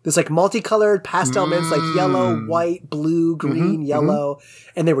 This like multicolored pastel mints, like yellow, white, blue, green, yellow.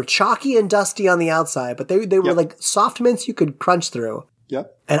 And they were chalky and dusty on the outside, but they were like soft mints you could crunch through.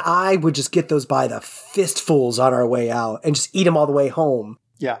 Yep. And I would just get those by the fistfuls on our way out and just eat them all the way home.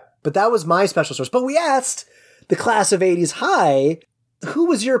 Yeah. But that was my special source. But we asked the class of 80s high, who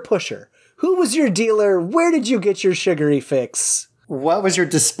was your pusher? Who was your dealer? Where did you get your sugary fix? What was your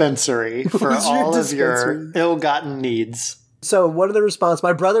dispensary for all of your ill-gotten needs? So one of the response,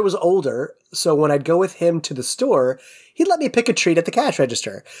 my brother was older, so when I'd go with him to the store, he'd let me pick a treat at the cash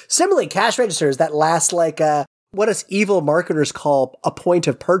register. Similarly, cash registers that last like what us evil marketers call a point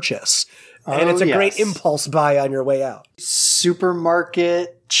of purchase. And it's a great impulse buy on your way out.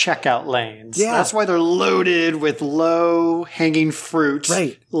 Supermarket checkout lanes. Yeah. That's why they're loaded with low-hanging fruit.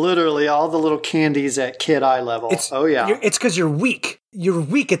 Right. Literally all the little candies at kid eye level. It's because you're weak. You're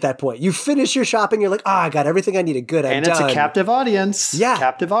weak at that point. You finish your shopping, you're like, I got everything I needed. Good, I'm done. And it's a captive audience. Yeah.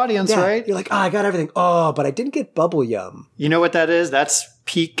 Captive audience, right? You're like, I got everything. Oh, but I didn't get bubble yum. You know what that is? That's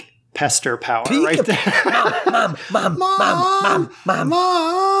peak pester power right there. Mom.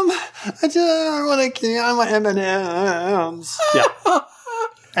 I want M&Ms. Yeah.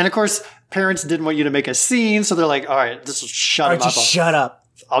 And of course, parents didn't want you to make a scene, so they're like, all right, this will shut him up. Shut up.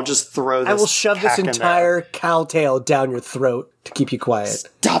 I'll just throw this. I will shove this entire cow tail down your throat to keep you quiet.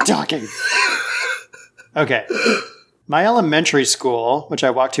 Stop talking. Okay. My elementary school, which I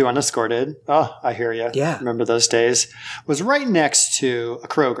walked to unescorted, I hear you. Yeah. Remember those days, was right next to a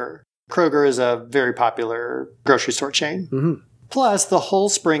Kroger. Kroger is a very popular grocery store chain. Mm-hmm. Plus, the whole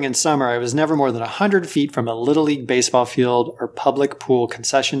spring and summer, I was never more than 100 feet from a Little League baseball field or public pool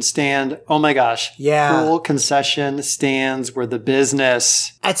concession stand. Oh my gosh. Yeah. Pool concession stands were the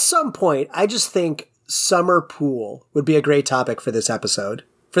business. At some point, I just think summer pool would be a great topic for this episode,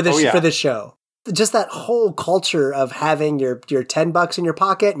 for this show. Just that whole culture of having your $10 in your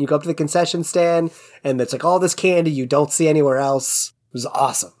pocket and you go up to the concession stand and it's like all this candy you don't see anywhere else. It was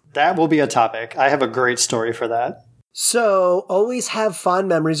awesome. That will be a topic. I have a great story for that. So, always have fond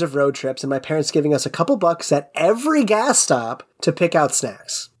memories of road trips and my parents giving us a couple bucks at every gas stop to pick out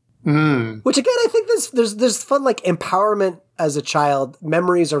snacks. Which again, I think there's fun like empowerment as a child,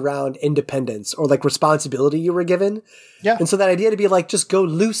 memories around independence or like responsibility you were given. Yeah. And so that idea to be like, just go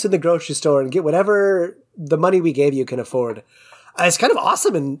loose in the grocery store and get whatever the money we gave you can afford. It's kind of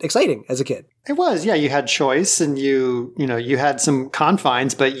awesome and exciting as a kid. It was, yeah. You had choice and you had some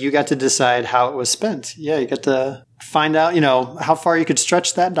confines, but you got to decide how it was spent. Yeah, you got to find out, how far you could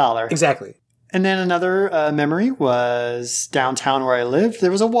stretch that dollar. Exactly. And then another memory was downtown where I lived.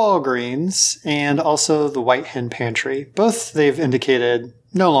 There was a Walgreens and also the White Hen Pantry. Both they've indicated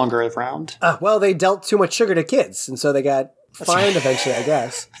no longer around. Well, they dealt too much sugar to kids, and so they got fined eventually, I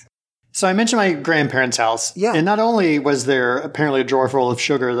guess. So I mentioned my grandparents' house. Yeah. And not only was there apparently a drawer full of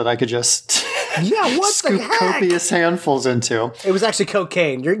sugar that I could just scoop copious handfuls into. It was actually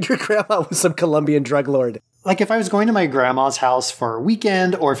cocaine. Your grandma was some Colombian drug lord. Like if I was going to my grandma's house for a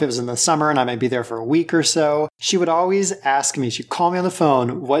weekend or if it was in the summer and I might be there for a week or so, she would always ask me, she'd call me on the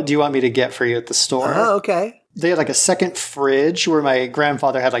phone, what do you want me to get for you at the store? Oh, okay. They had like a second fridge where my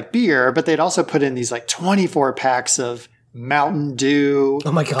grandfather had like beer, but they'd also put in these like 24 packs of Mountain Dew,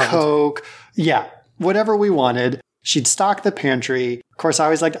 oh my God, Coke. Yeah. Whatever we wanted. She'd stock the pantry. Of course, I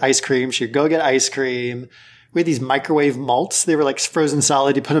always liked ice cream. She'd go get ice cream. We had these microwave malts. They were like frozen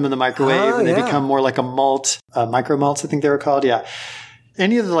solid. You put them in the microwave and they become more like a malt, micro malts, I think they were called. Yeah.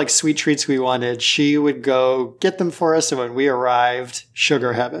 Any of the like sweet treats we wanted, she would go get them for us. And when we arrived,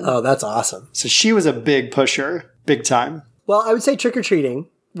 sugar heaven. Oh, that's awesome. So she was a big pusher, big time. Well, I would say trick-or-treating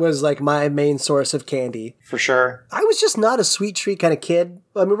was like my main source of candy. For sure. I was just not a sweet treat kind of kid.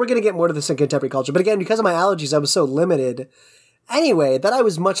 I mean, we're going to get more to this in contemporary culture. But again, because of my allergies, I was so limited anyway that I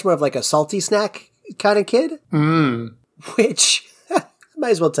was much more of like a salty snack kind of kid. Which I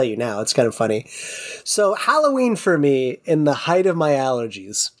might as well tell you now. It's kind of funny. So Halloween for me, in the height of my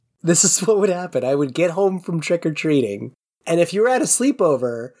allergies, this is what would happen. I would get home from trick-or-treating. And if you were at a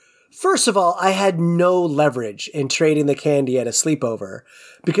sleepover, first of all, I had no leverage in trading the candy at a sleepover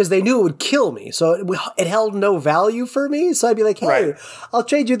because they knew it would kill me. So it held no value for me. So I'd be like, hey, I'll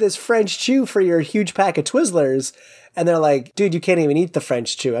trade you this French chew for your huge pack of Twizzlers. And they're like, dude, you can't even eat the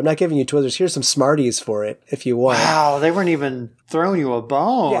French chew. I'm not giving you Twizzlers. Here's some Smarties for it if you want. Wow, they weren't even throwing you a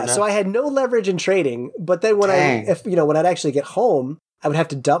bone. Yeah, so I had no leverage in trading. But then when when I'd actually get home, I would have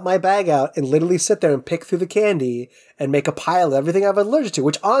to dump my bag out and literally sit there and pick through the candy and make a pile of everything I'm allergic to,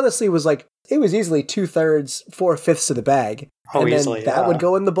 which honestly was like, it was easily 2/3, 4/5 of the bag. Oh, and then easily. that would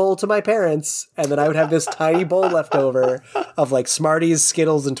go in the bowl to my parents. And then I would have this tiny bowl left over of like Smarties,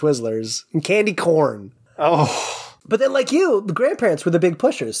 Skittles, and Twizzlers and candy corn. Oh. But then like you, the grandparents were the big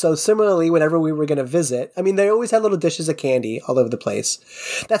pushers. So similarly, whenever we were going to visit, I mean, they always had little dishes of candy all over the place.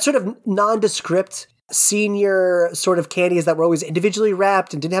 That sort of nondescript senior sort of candies that were always individually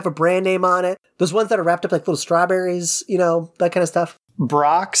wrapped and didn't have a brand name on it. Those ones that are wrapped up like little strawberries, you know, that kind of stuff.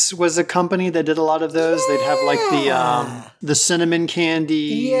 Brock's was a company that did a lot of those. Yeah. They'd have like the cinnamon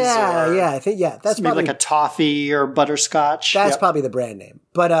candies. Yeah, I think that's maybe probably like a toffee or butterscotch. That's probably the brand name.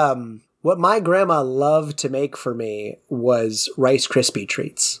 But what my grandma loved to make for me was Rice Krispie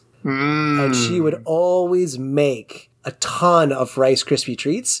treats. And she would always make a ton of Rice Krispie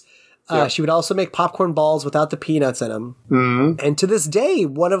treats. She would also make popcorn balls without the peanuts in them. And to this day,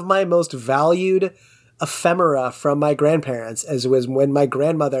 one of my most valued ephemera from my grandparents was when my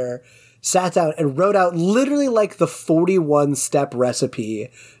grandmother sat down and wrote out literally like the 41-step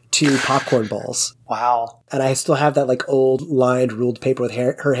recipe to popcorn balls. Wow. And I still have that like old lined ruled paper with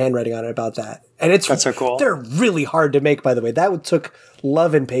her handwriting on it about that. And that's so cool. They're really hard to make, by the way. That took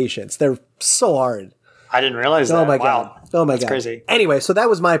love and patience. They're so hard. I didn't realize that. Oh my God. Oh my God. Crazy. Anyway, so that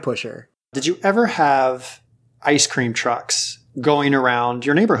was my pusher. Did you ever have ice cream trucks going around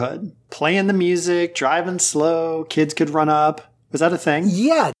your neighborhood, playing the music, driving slow, kids could run up? Was that a thing?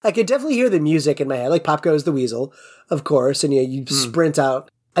 Yeah. I could definitely hear the music in my head. Like Pop Goes the Weasel, of course. And you sprint out.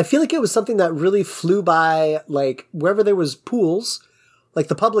 I feel like it was something that really flew by, like wherever there was pools, like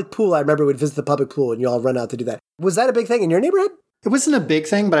the public pool. I remember we'd visit the public pool and you all run out to do that. Was that a big thing in your neighborhood? It wasn't a big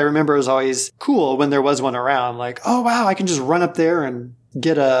thing, but I remember it was always cool when there was one around. Like, oh, wow, I can just run up there and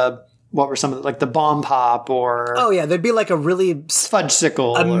get what were some of like the bomb pop or... Oh, yeah. There'd be like a really...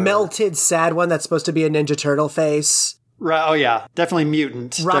 Fudgesicle. Melted sad one that's supposed to be a Ninja Turtle face. Right. Oh, yeah. Definitely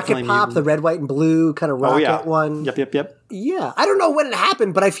mutant. Rocket definitely Pop, mutant. the red, white, and blue kind of rocket one. Yep. Yeah. I don't know when it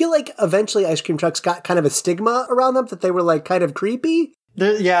happened, but I feel like eventually ice cream trucks got kind of a stigma around them that they were like kind of creepy.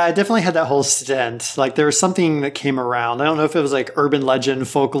 I definitely had that whole stint. Like there was something that came around. I don't know if it was like urban legend,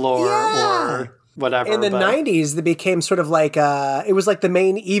 folklore, or whatever. In the 90s, they became sort of like, it was like the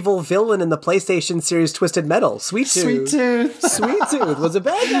main evil villain in the PlayStation series Twisted Metal. Sweet Tooth. Sweet Tooth was a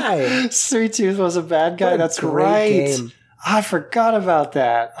bad guy. Sweet Tooth was a bad guy. That's right. Game. I forgot about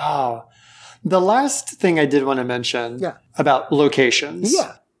that. Oh, the last thing I did want to mention about locations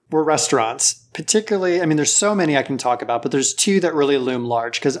were restaurants. Particularly, I mean, there's so many I can talk about, but there's two that really loom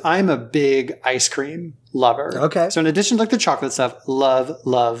large because I'm a big ice cream lover. Okay. So in addition to like the chocolate stuff,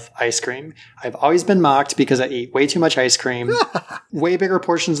 love ice cream. I've always been mocked because I eat way too much ice cream, way bigger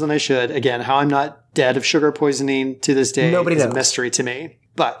portions than I should. Again, how I'm not dead of sugar poisoning to this day is a mystery to me.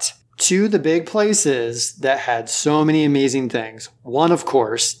 But two of the big places that had so many amazing things. One, of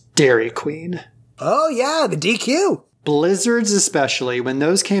course, Dairy Queen. Oh, yeah, the DQ. Blizzards especially, when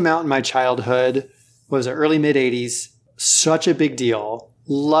those came out in my childhood, was it early mid-'80s, such a big deal.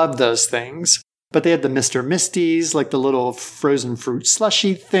 Loved those things. But they had the Mr. Misties, like the little frozen fruit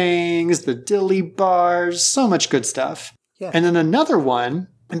slushy things, the dilly bars, so much good stuff. Yeah. And then another one,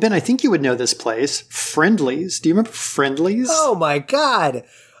 and Ben, I think you would know this place, Friendly's. Do you remember Friendly's? Oh my God.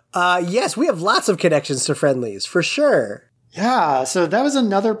 Yes, we have lots of connections to Friendly's, for sure. Yeah, so that was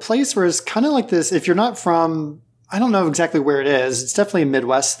another place where it's kind of like this, if you're not from... I don't know exactly where it is. It's definitely a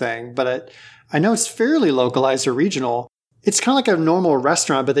Midwest thing, but I know it's fairly localized or regional. it's kind of like a normal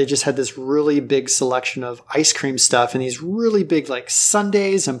restaurant, but they just had this really big selection of ice cream stuff and these really big like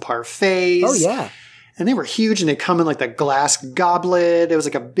sundaes and parfaits. Oh, yeah. And they were huge and they come in like the glass goblet. It was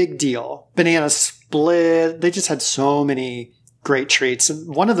like a big deal. Banana split. They just had so many great treats.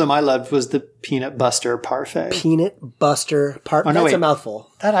 And one of them I loved was the Peanut Buster Parfait. Peanut Buster Parfait. That's a mouthful.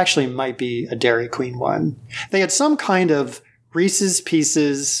 That actually might be a Dairy Queen one. They had some kind of Reese's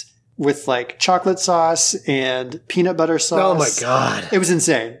Pieces with like chocolate sauce and peanut butter sauce. Oh my God. It was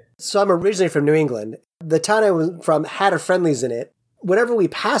insane. So I'm originally from New England. The town I was from had a Friendly's in it. Whenever we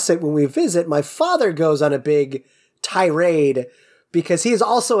pass it when we visit, my father goes on a big tirade because he is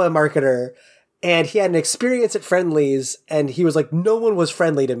also a marketer and he had an experience at Friendly's and he was like, no one was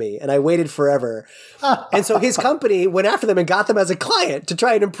friendly to me. And I waited forever. And so his company went after them and got them as a client to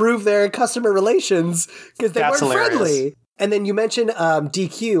try and improve their customer relations because they weren't friendly. And then you mentioned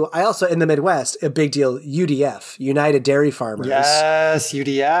DQ. I also, in the Midwest, a big deal, UDF, United Dairy Farmers. Yes,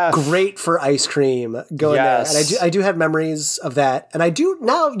 UDF. Great for ice cream going there. And I do have memories of that. And I do,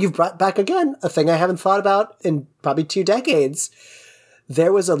 now you've brought back again, a thing I haven't thought about in probably 2 decades.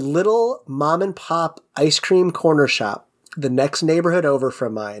 There was a little mom and pop ice cream corner shop, the next neighborhood over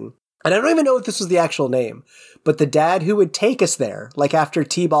from mine. And I don't even know if this was the actual name, but the dad who would take us there, like after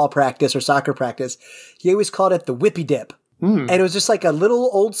t-ball practice or soccer practice, he always called it the Whippy Dip. And it was just like a little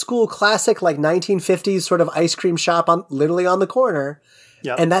old school classic, like 1950s sort of ice cream shop literally on the corner.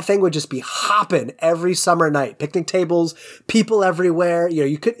 Yep. And that thing would just be hopping every summer night. Picnic tables, people everywhere. You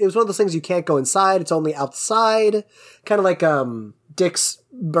know, it was one of those things you can't go inside. It's only outside. Kind of like, Dick's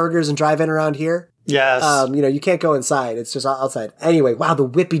Burgers and Drive-In around here. Yes. You know, you can't go inside. It's just outside. Anyway, wow, the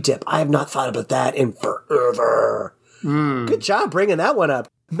Whippy Dip. I have not thought about that in forever. Good job bringing that one up.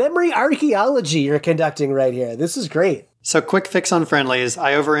 Memory archaeology you're conducting right here. This is great. So quick fix on Friendly's.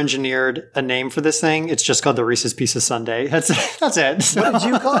 I over-engineered a name for this thing. It's just called the Reese's Pieces Sundae. That's it. What did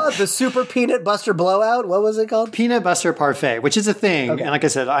you call it? The Super Peanut Buster Blowout? What was it called? Peanut Buster Parfait, which is a thing. Okay. And like I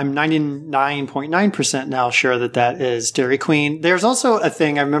said, I'm 99.9% now sure that is Dairy Queen. There's also a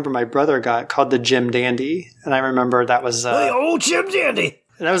thing I remember my brother got called the Jim Dandy. And I remember that was... the old Jim Dandy!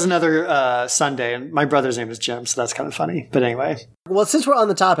 That was another Sunday. And my brother's name is Jim, so that's kind of funny. But anyway. Well, since we're on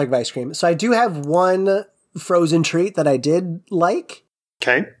the topic of ice cream, so I do have one frozen treat that I did like.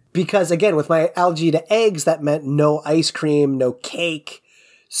 Okay. Because again, with my allergy to eggs, that meant no ice cream, no cake.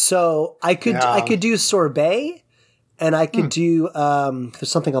 So I could do sorbet and I could do, there's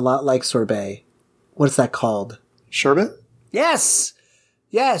something a lot like sorbet. What is that called? Sherbet? Yes.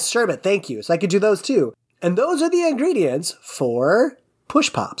 Yes, sherbet. Thank you. So I could do those too. And those are the ingredients for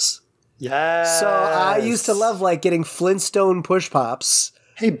push pops. Yes. So I used to love like getting Flintstone push pops.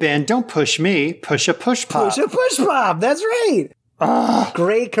 Hey, Ben, don't push me. Push a push pop. Push a push pop. That's right.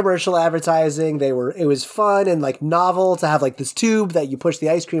 Great commercial advertising. It was fun and like novel to have like this tube that you push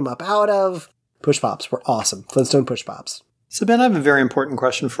the ice cream up out of. Push pops were awesome. Flintstone push pops. So, Ben, I have a very important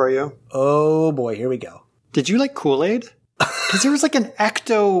question for you. Oh boy, here we go. Did you like Kool-Aid? Because there was like an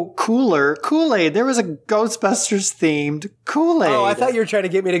Ecto Cooler Kool-Aid. There was a Ghostbusters themed Kool-Aid. Oh, I thought you were trying to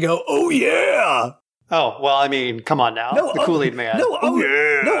get me to go, oh yeah. Oh, well, I mean, come on now. The Kool-Aid Man.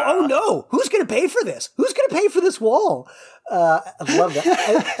 No. Who's going to pay for this? Who's going to pay for this wall? I love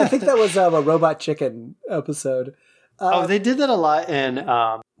that. I think that was a Robot Chicken episode. They did that a lot in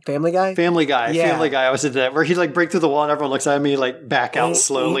Family Guy? Family Guy. Yeah. Family Guy. I was into that, where he'd like break through the wall and everyone looks at me, like back out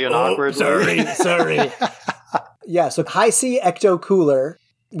slowly and awkwardly. Sorry. Yeah, so High C Ecto Cooler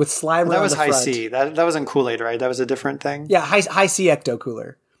with Slimer on the front. That was High C. That wasn't Kool-Aid, right? That was a different thing? Yeah, High C Ecto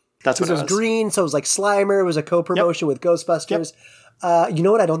Cooler. That's what it was. It was green, so it was like Slimer. It was a co-promotion with Ghostbusters. Yep. You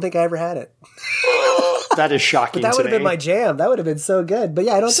know what? I don't think I ever had it. That is shocking. But that would have been my jam. That would have been so good. But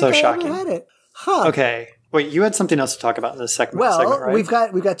yeah, I don't think I ever had it. Huh. Okay. Wait, you had something else to talk about in this segment, right? we've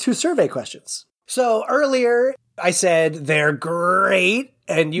got 2 survey questions. So earlier I said they're great,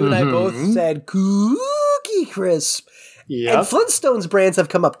 and you and I both said Cookie Crisp. Yep. And Flintstones brands have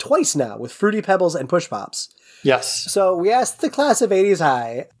come up twice now with Fruity Pebbles and Push Pops. Yes. So we asked the class of 80s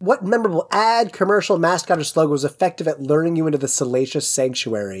High, what memorable ad, commercial, mascot, or slogan was effective at luring you into the salacious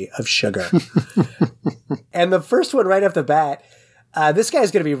sanctuary of sugar? And the first one right off the bat, this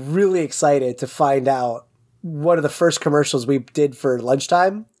guy's going to be really excited to find out one of the first commercials we did for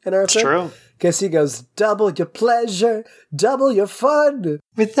lunchtime in our episode. It's true. Because he goes, double your pleasure, double your fun.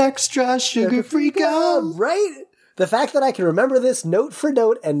 With extra sugar-free gum. Right? The fact that I can remember this note for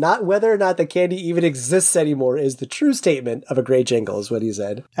note and not whether or not the candy even exists anymore is the true statement of a great jingle, is what he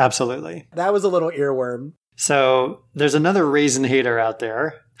said. Absolutely. That was a little earworm. So there's another raisin hater out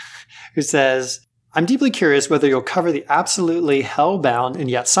there who says, I'm deeply curious whether you'll cover the absolutely hellbound and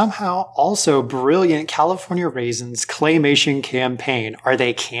yet somehow also brilliant California Raisins claymation campaign. Are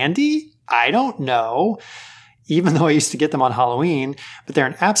they candy? I don't know, even though I used to get them on Halloween, but they're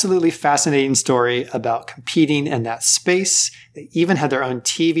an absolutely fascinating story about competing in that space. They even had their own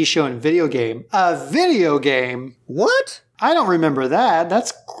TV show and video game. A video game? What? I don't remember that.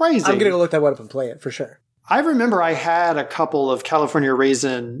 That's crazy. I'm going to go look that one up and play it for sure. I remember I had a couple of California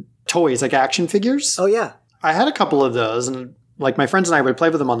Raisin toys, like action figures. Oh, yeah. I had a couple of those, and like my friends and I would play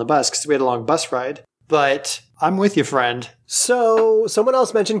with them on the bus because we had a long bus ride. But I'm with you, friend. So someone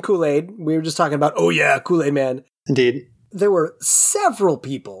else mentioned Kool-Aid. We were just talking about, oh yeah, Kool-Aid Man. Indeed. There were several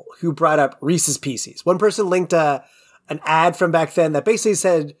people who brought up Reese's Pieces. One person linked an ad from back then that basically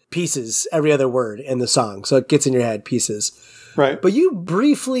said pieces every other word in the song. So it gets in your head, pieces. Right. But you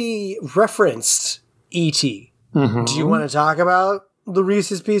briefly referenced E.T. Mm-hmm. Do you want to talk about the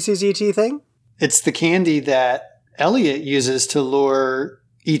Reese's Pieces E.T. thing? It's the candy that Elliot uses to lure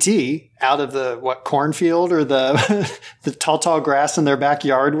E.T. out of the, cornfield or the the tall grass in their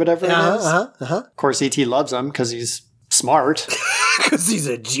backyard, whatever it is. Of course, E.T. loves him because he's smart. Because he's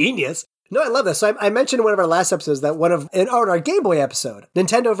a genius. No, I love this. So I mentioned in one of our last episodes that in our Game Boy episode,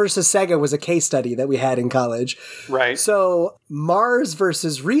 Nintendo versus Sega was a case study that we had in college. Right. So Mars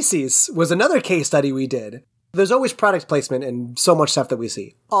versus Reese's was another case study we did. There's always product placement in so much stuff that we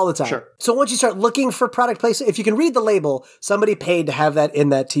see all the time. Sure. So once you start looking for product placement, if you can read the label, somebody paid to have that in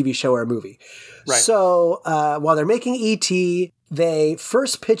that TV show or movie. Right. So while they're making E.T., they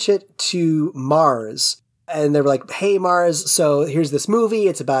first pitch it to Mars. And they were like, hey, Mars, so here's this movie.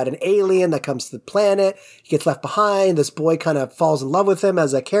 It's about an alien that comes to the planet. He gets left behind. This boy kind of falls in love with him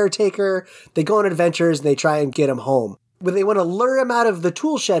as a caretaker. They go on adventures and they try and get him home. But they want to lure him out of the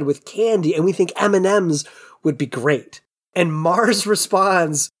tool shed with candy, and we think M&Ms would be great. And Mars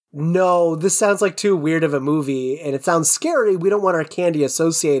responds, no, this sounds like too weird of a movie, and it sounds scary. We don't want our candy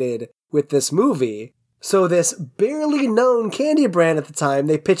associated with this movie. So this barely known candy brand at the time,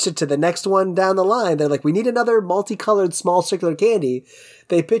 they pitched it to the next one down the line. They're like, we need another multicolored small circular candy.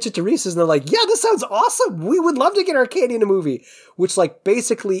 They pitch it to Reese's and they're like, yeah, this sounds awesome. We would love to get our candy in a movie. Which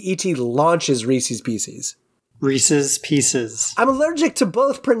basically E.T. launches Reese's Pieces. Reese's Pieces. I'm allergic to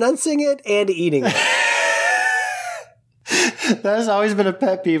both pronouncing it and eating it. That has always been a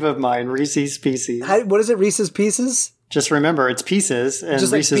pet peeve of mine, Reese's Pieces. What is it, Reese's Pieces? Just remember, it's pieces and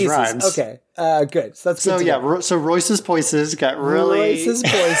just Reese's pieces. rhymes. Okay, good. So that's good. So yeah, so Royce's Poises got really... Royce's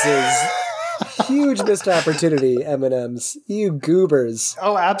Poises. Huge missed opportunity, M&Ms. You goobers.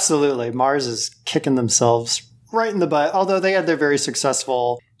 Oh, absolutely. Mars is kicking themselves right in the butt, although they had their very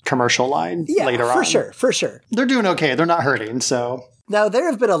successful commercial line later on. For sure. They're doing okay. They're not hurting, so... Now,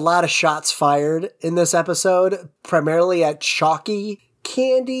 there have been a lot of shots fired in this episode, primarily at chalky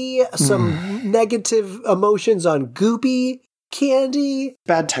candy, some negative emotions on goopy candy.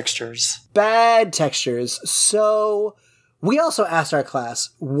 Bad textures. So we also asked our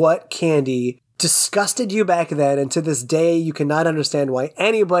class what candy disgusted you back then, and to this day you cannot understand why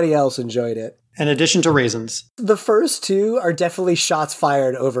anybody else enjoyed it. In addition to raisins. The first two are definitely shots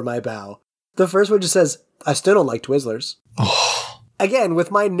fired over my bow. The first one just says, I still don't like Twizzlers. Again, with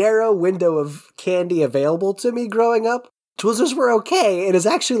my narrow window of candy available to me growing up, Twizzlers were okay. It is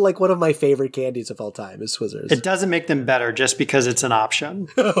actually one of my favorite candies of all time is Twizzlers. It doesn't make them better just because it's an option.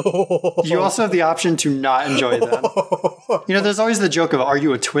 You also have the option to not enjoy them. There's always the joke of, are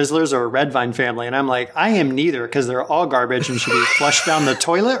you a Twizzlers or a Red Vine family? And I'm like, I am neither because they're all garbage and should be flushed down the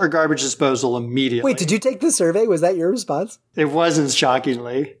toilet or garbage disposal immediately. Wait, did you take the survey? Was that your response? It wasn't,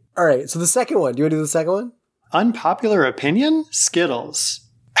 shockingly. All right, so the second one. Do you want to do the second one? Unpopular opinion? Skittles.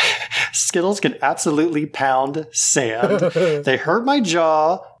 Skittles can absolutely pound sand. They hurt my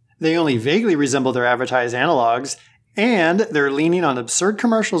jaw. They only vaguely resemble their advertised analogs. And they're leaning on absurd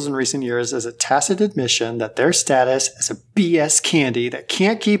commercials in recent years as a tacit admission that their status as a BS candy that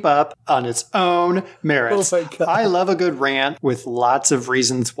can't keep up on its own merits. Oh my God. I love a good rant with lots of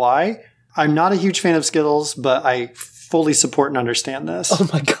reasons why. I'm not a huge fan of Skittles, but I fully support and understand this. Oh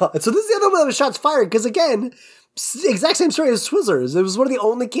my God. So this is the other one that was shots fired because, again, exact same story as Twizzlers. It was one of the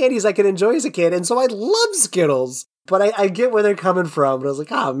only candies I could enjoy as a kid, and so I love Skittles. But I get where they're coming from. But I was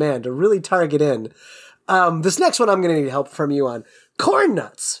like, oh man, to really target in. This next one I'm going to need help from you on. Corn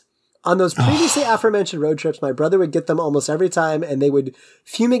nuts. On those previously aforementioned road trips, my brother would get them almost every time, and they would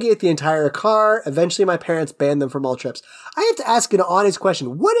fumigate the entire car. Eventually, my parents banned them from all trips. I have to ask an honest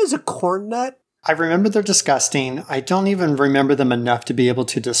question. What is a corn nut? I remember they're disgusting. I don't even remember them enough to be able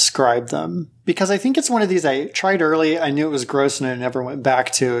to describe them. Because I think it's one of these I tried early, I knew it was gross and I never went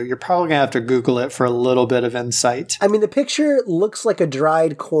back to. You're probably going to have to Google it for a little bit of insight. I mean, the picture looks like a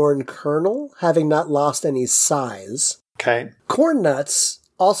dried corn kernel, having not lost any size. Okay. Corn nuts,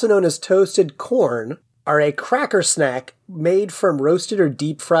 also known as toasted corn, are a cracker snack made from roasted or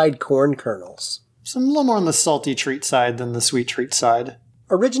deep-fried corn kernels. So I'm a little more on the salty treat side than the sweet treat side.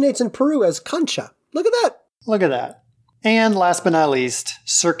 Originates in Peru as concha. Look at that. Look at that. And last but not least,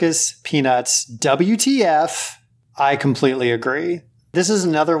 circus peanuts. WTF. I completely agree. This is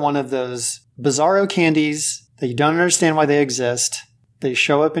another one of those bizarro candies that you don't understand why they exist. They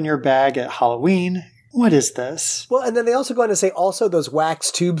show up in your bag at Halloween. What is this? Well, and then they also go on to say also those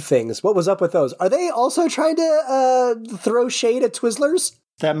wax tube things. What was up with those? Are they also trying to throw shade at Twizzlers?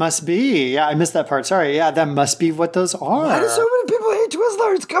 That must be. Yeah, I missed that part. Sorry. Yeah, that must be what those are. Why do so many people hate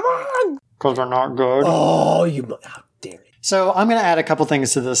Twizzlers? Come on! Because they're not good. Oh, how dare you. So I'm going to add a couple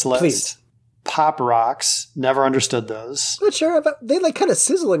things to this list. Please. Pop Rocks. Never understood those. Not sure. They kind of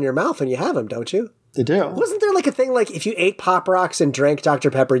sizzle in your mouth when you have them, don't you? They do. Wasn't there a thing if you ate Pop Rocks and drank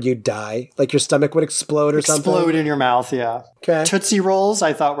Dr. Pepper, you'd die? Like your stomach would explode or something? Explode in your mouth, yeah. Okay. Tootsie Rolls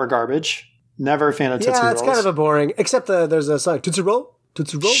I thought were garbage. Never a fan of Tootsie Rolls. Yeah, it's kind of a boring, except there's a song, Tootsie Roll?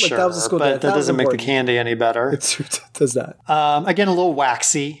 Tootsie Roll? Sure, that was a school but dance. that doesn't make the candy any better. It does not. Again, a little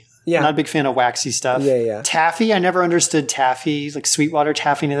waxy. Yeah. Not a big fan of waxy stuff. Yeah. Taffy, I never understood taffy, like Sweetwater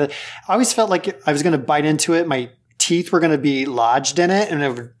taffy. I always felt like I was going to bite into it. My teeth were going to be lodged in it,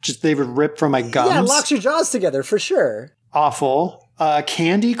 and they would rip from my gums. Yeah, it locks your jaws together, for sure. Awful.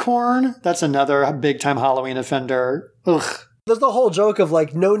 Candy corn, that's another big-time Halloween offender. Ugh. There's the whole joke of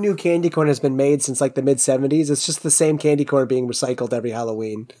no new candy corn has been made since the mid-70s. It's just the same candy corn being recycled every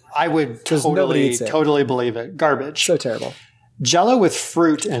Halloween. I would totally believe it. Garbage. So terrible. Jell-O with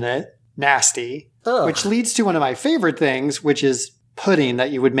fruit in it. Nasty. Ugh. Which leads to one of my favorite things, which is pudding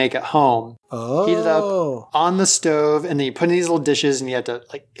that you would make at home. Oh. Heat it up on the stove, and then you put in these little dishes, and you had to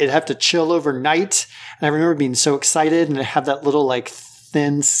it'd have to chill overnight. And I remember being so excited, and it had that little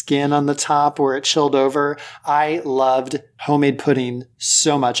thin skin on the top where it chilled over. I loved homemade pudding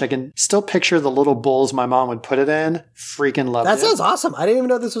so much. I can still picture the little bowls my mom would put it in. Freaking loved it. That sounds awesome. I didn't even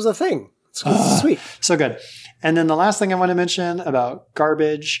know this was a thing. It's sweet. So good. And then the last thing I want to mention about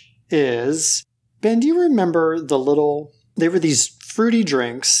garbage is, Ben, do you remember they were these fruity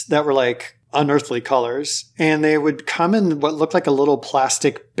drinks that were unearthly colors, and they would come in what looked like a little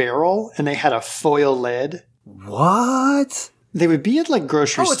plastic barrel, and they had a foil lid. What? They would be at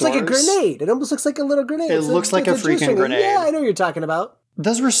grocery stores. Oh, it's like a grenade. It almost looks like a little grenade. It looks like a freaking grenade. Yeah, I know what you're talking about.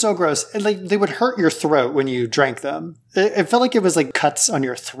 Those were so gross. And, they would hurt your throat when you drank them. It felt like it was cuts on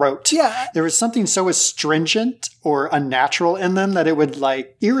your throat. Yeah. There was something so astringent or unnatural in them that it would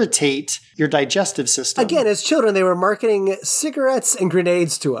irritate your digestive system. Again, as children, they were marketing cigarettes and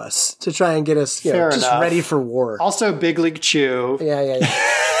grenades to us to try and get us just ready for war. Also, Big League Chew. Yeah.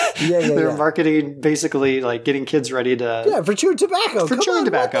 They were marketing basically getting kids ready to... Yeah, for chewing tobacco. For chewing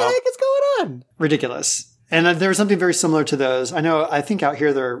tobacco. What the heck is going on? Ridiculous. And there was something very similar to those. I think out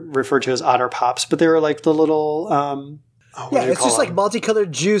here they're referred to as Otter Pops, but they were the little... it's just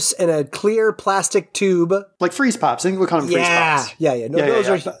multicolored juice in a clear plastic tube. Like Freeze Pops. I think we call them Freeze Pops. Yeah. No,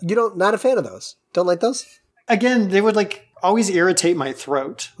 those are... Not a fan of those. Don't like those? Again, they would always irritate my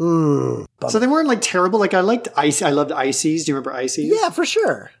throat. So they weren't terrible. I liked Icy. I loved Ices. Do you remember Ices? Yeah, for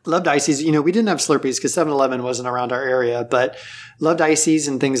sure. Loved Ices. We didn't have Slurpees because 7-Eleven wasn't around our area, but loved Ices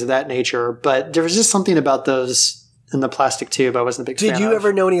and things of that nature. But there was just something about those in the plastic tube I wasn't a big fan of. Did you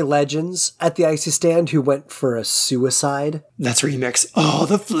ever know any legends at the Icy stand who went for a suicide? That's where you mix all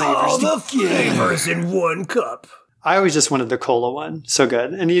the flavors. All the flavors in one cup. I always just wanted the cola one. So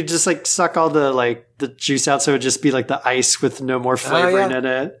good. And you just suck all the the juice out so it would just be the ice with no more flavoring in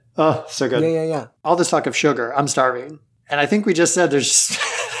it. Oh, so good. Yeah. All this talk of sugar. I'm starving. And I think we just said there's just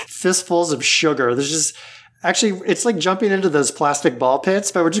fistfuls of sugar. There's just... Actually, it's jumping into those plastic ball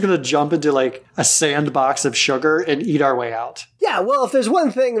pits, but we're just going to jump into a sandbox of sugar and eat our way out. Yeah, well, if there's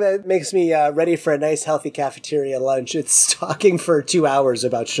one thing that makes me ready for a nice, healthy cafeteria lunch, it's talking for 2 hours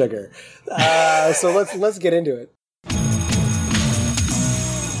about sugar. So let's get into it.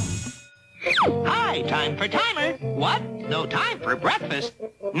 Hi, time for timer. What? No time for breakfast?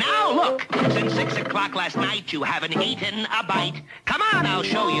 Now look, since 6 o'clock last night you haven't eaten a bite. Come on, I'll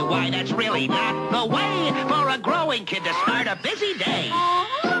show you why that's really not the way for a growing kid to start a busy day.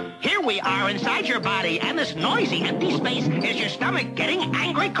 Here we are inside your body, and this noisy empty space is your stomach getting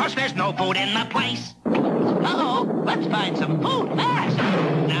angry 'cause there's no food in the place. Uh-oh, let's find some food fast.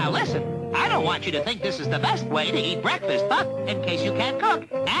 Now listen, I don't don't want you to think this is the best way to eat breakfast, but in case you can't cook,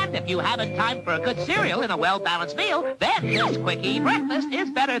 and if you haven't time for a good cereal and a well-balanced meal, then this quickie breakfast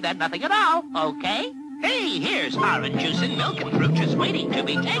is better than nothing at all, okay? Hey, here's orange juice and milk and fruit just waiting to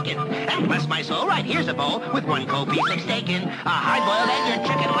be taken. And bless my soul, right here's a bowl with one cold piece of steak in, a hard-boiled egg or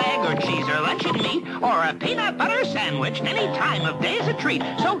chicken leg or cheese or luncheon meat, or a peanut butter sandwich. Any time of day is a treat.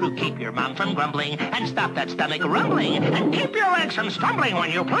 So to keep your mom from grumbling and stop that stomach rumbling and keep your legs from stumbling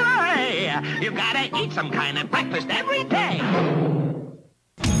when you play, you've got to eat some kind of breakfast every day.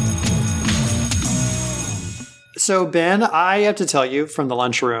 So, Ben, I have to tell you from the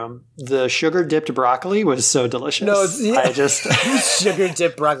lunchroom, the sugar-dipped broccoli was so delicious. No, it's, yeah. I just...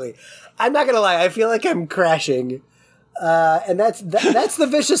 Sugar-dipped broccoli. I'm not going to lie. I feel like I'm crashing. And that's the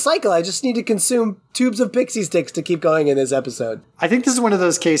vicious cycle. I just need to consume tubes of Pixie Sticks to keep going in this episode. I think this is one of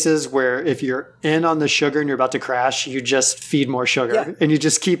those cases where if you're in on the sugar and you're about to crash, you just feed more sugar and you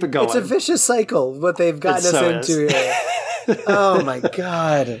just keep it going. It's a vicious cycle, what they've gotten us into here. Oh, my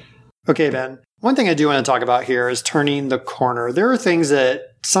God. Okay, Ben. One thing I do want to talk about here is turning the corner. There are things that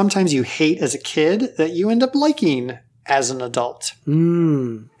sometimes you hate as a kid that you end up liking as an adult.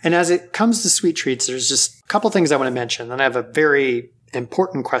 And as it comes to sweet treats, there's just a couple things I want to mention. And I have a very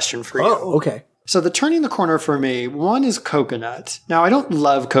important question for you. Oh, okay. So the turning the corner for me, one is coconut. Now, I don't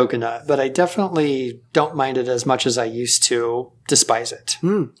love coconut, but I definitely don't mind it as much as I used to despise it.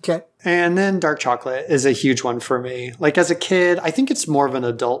 Okay. And then dark chocolate is a huge one for me. Like as a kid, I think it's more of an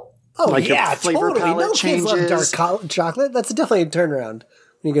adult. Oh, like yeah, your flavor totally. palette No changes. kids love dark chocolate. That's definitely a turnaround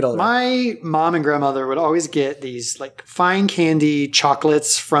when you get older. My mom and grandmother would always get these like fine candy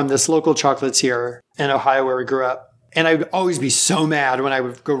chocolates from this local chocolates here in Ohio where we grew up. And I would always be so mad when I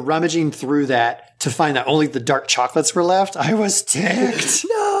would go rummaging through that to find that only the dark chocolates were left. I was ticked.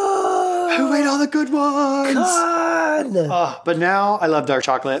 No! Who ate all the good ones? God! Oh, but now I love dark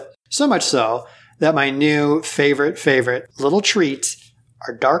chocolate. So much so that my new favorite little treat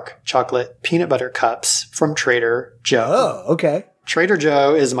are dark chocolate peanut butter cups from Trader Joe. Oh, okay. Trader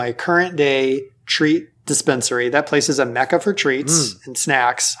Joe is my current day treat dispensary. That place is a mecca for treats and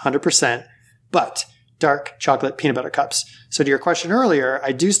snacks, 100%, but dark chocolate peanut butter cups. So to your question earlier,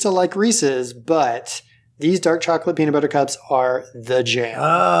 I do still like Reese's, but these dark chocolate peanut butter cups are the jam.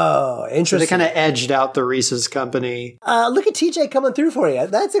 Oh, So interesting. they kind of edged out the Reese's company. Look at TJ coming through for you.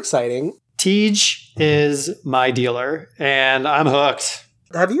 That's exciting. Tej is my dealer, and I'm hooked.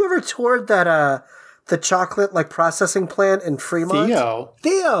 Have you ever toured that the chocolate like processing plant in Fremont?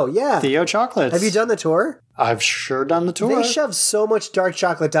 Theo, yeah. Theo Chocolates. Have you done the tour? I've sure done the tour. They shove so much dark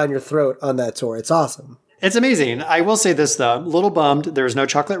chocolate down your throat on that tour. It's awesome. It's amazing. I will say this, though. A little bummed. There was no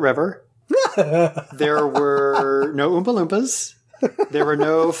chocolate river. There were no Oompa Loompas. There were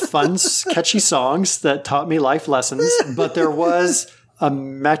no fun, catchy songs that taught me life lessons. But there was a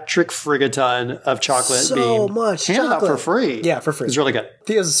metric frigaton of chocolate So being much handed out chocolate. for free. Yeah, for free. It's really good.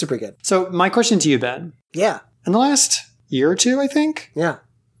 Theo's is super good. So my question to you, Ben. Yeah. In the last year or two, I think, Yeah.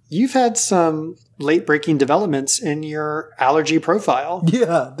 you've had some late-breaking developments in your allergy profile.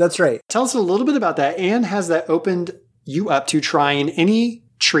 Yeah, that's right. Tell us a little bit about that, and has that opened you up to trying any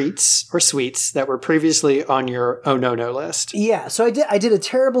treats or sweets that were previously on your oh no list? Yeah, so I did a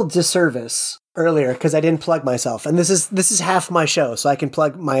terrible disservice earlier because I didn't plug myself. And this is half my show, so I can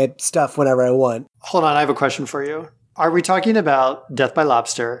plug my stuff whenever I want. Hold on, I have a question for you. Are we talking about Death by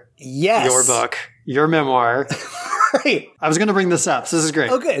Lobster? Yes. Your book, your memoir. Right. I was going to bring this up, so this is great.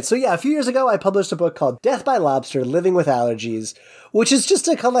 Okay, so yeah, a few years ago I published a book called Death by Lobster, Living with Allergies, which is just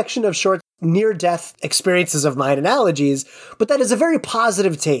a collection of short near-death experiences of mine and allergies, but that is a very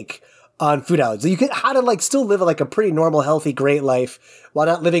positive take on food allergies. How to like still live like a pretty normal, healthy, great life while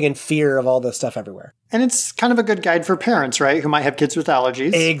not living in fear of all this stuff everywhere. And it's kind of a good guide for parents, right, who might have kids with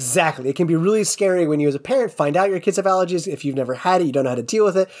allergies. Exactly. It can be really scary when you as a parent find out your kids have allergies. If you've never had it, you don't know how to deal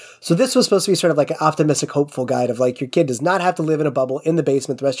with it. So this was supposed to be sort of like an optimistic, hopeful guide of like your kid does not have to live in a bubble in the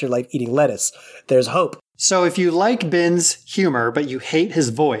basement the rest of your life eating lettuce. There's hope. So if you like Ben's humor, but you hate his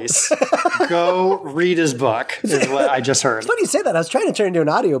voice, go read his book, is what I just heard. It's funny you say that. I was trying to turn into an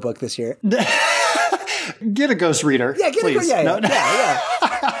audiobook this year. Get a ghost reader, please.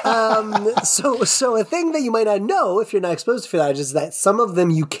 So a thing that you might not know if you're not exposed to food allergies is that some of them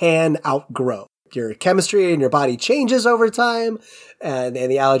you can outgrow. Your chemistry in your body changes over time, and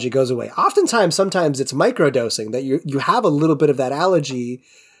the allergy goes away. Sometimes it's microdosing, that you have a little bit of that allergy,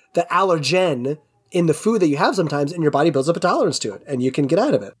 that allergen in the food that you have sometimes, and your body builds up a tolerance to it, and you can get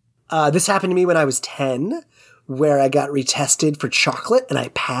out of it. This happened to me when I was 10, where I got retested for chocolate, and I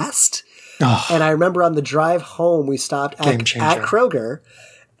passed. Oh, And I remember on the drive home, we stopped Game at changer. Kroger,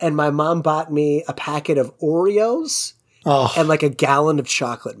 and my mom bought me a packet of Oreos Oh, and like a gallon of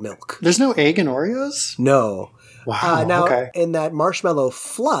chocolate milk. there's no egg in Oreos? No. Wow. Now, okay. in that marshmallow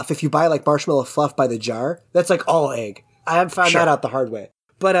fluff, if you buy like marshmallow fluff by the jar, that's like all egg. I have found that out the hard way.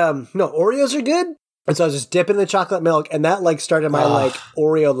 But no, Oreos are good. And so I was just dipping the chocolate milk, and that like started my like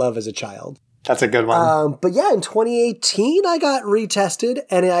Oreo love as a child. That's a good one. But yeah, in 2018, I got retested,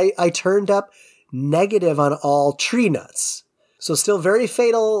 and I turned up negative on all tree nuts. So still very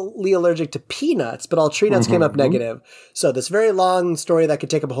fatally allergic to peanuts, but all tree nuts came up negative. So this very long story that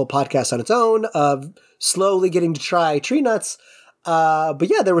could take up a whole podcast on its own of slowly getting to try tree nuts. But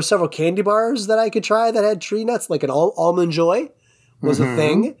yeah, there were several candy bars that I could try that had tree nuts, like an Almond Joy was a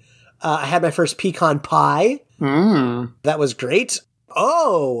thing. I had my first pecan pie. That was great.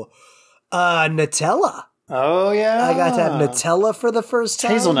 Oh, Nutella. Oh, yeah. I got to have Nutella for the first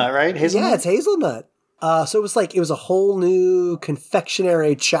time. Hazelnut, right? Hazelnut? Yeah, it's hazelnut. So it was a whole new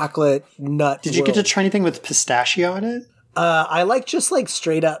confectionery chocolate nut. Did you get to try anything with pistachio in it? I like just like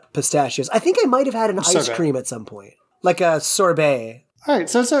straight up pistachios. I think I might have had an ice cream at some point, like a sorbet. All right,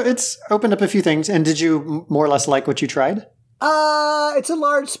 so it's opened up a few things. And did you more or less like what you tried? It's a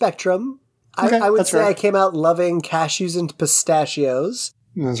large spectrum. Okay, I would that's say fair. I came out loving cashews and pistachios.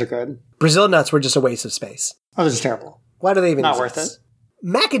 Those are good. Brazil nuts were just a waste of space. Oh, this is terrible. Why do they even Not exist? worth it.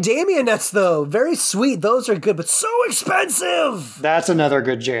 Macadamia nuts, though, very sweet. Those are good, but so expensive. That's another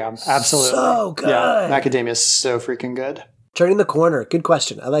good jam. Absolutely. So good. Yeah, macadamia is so freaking good. Turning the corner. Good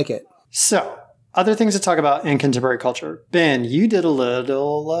question. I like it. So, other things to talk about in contemporary culture. Ben, you did a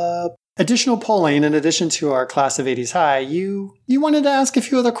little additional polling in addition to our class of 80s high. You wanted to ask a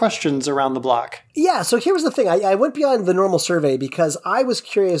few other questions around the block. Yeah, so here was the thing. I went beyond the normal survey because I was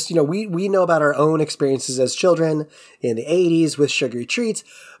curious. You know, we know about our own experiences as children in the 80s with sugary treats,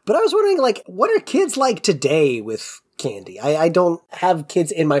 but I was wondering, like, what are kids like today with candy? I don't have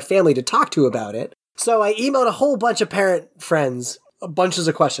kids in my family to talk to about it. So I emailed a whole bunch of parent friends, bunches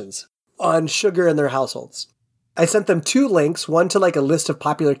of questions on sugar in their households. I sent them 2 links, one to like a list of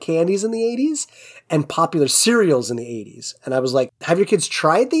popular candies in the 80s and popular cereals in the 80s. And I was like, have your kids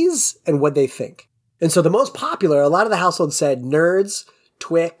tried these and what'd they think? And so the most popular, a lot of the households said Nerds,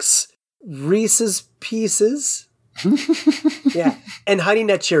 Twix, Reese's Pieces, yeah, and Honey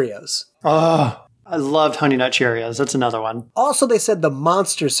Nut Cheerios. Oh, I loved Honey Nut Cheerios. That's another one. Also, they said the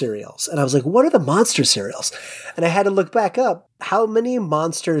Monster cereals. And I was like, what are the Monster cereals? And I had to look back up. How many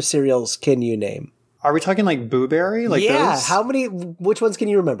Monster cereals can you name? Are we talking like Boo Berry? Like yeah, those? how many? Which ones can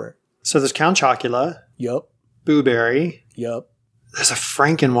you remember? So there's Count Chocula, Yup. Boo Berry. Yup. There's a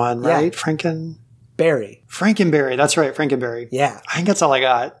Franken one, Yeah. right? Berry. Frankenberry. That's right, Frankenberry. Yeah. I think that's all I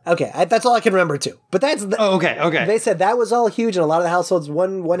got. Okay, that's all I can remember too. But that's Oh, okay. they said that was all huge, and a lot of the households.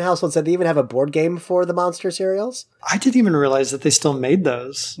 One household said they even have a board game for the Monster cereals. I didn't even realize that they still made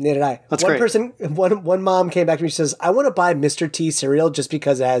those. Neither did I. That's one great. person, one mom came back to me. She says, "I want to buy Mr. T cereal just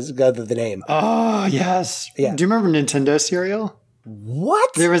because it has the name." Oh, yes. Yeah. Do you remember Nintendo cereal?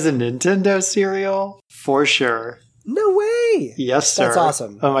 What? There was a Nintendo cereal for sure. No way. Yes, sir. That's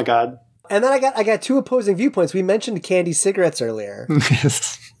awesome. Oh my God. And then I got 2 opposing viewpoints. We mentioned candy cigarettes earlier.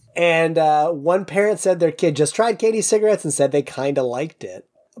 And one parent said their kid just tried candy cigarettes and said they kind of liked it.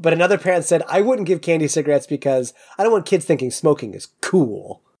 But another parent said, I wouldn't give candy cigarettes because I don't want kids thinking smoking is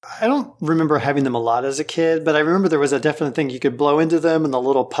cool. I don't remember having them a lot as a kid, but I remember there was a definite thing you could blow into them and the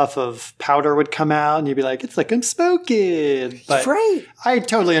little puff of powder would come out and you'd be like, it's like I'm smoking. But Right. I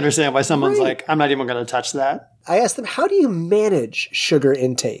totally understand why someone's Right. like, I'm not even going to touch that. I asked them, how do you manage sugar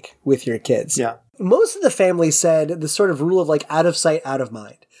intake with your kids? Yeah. Most of the family said the sort of rule of like out of sight, out of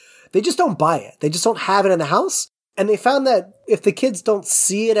mind. They just don't buy it. They just don't have it in the house. And they found that if the kids don't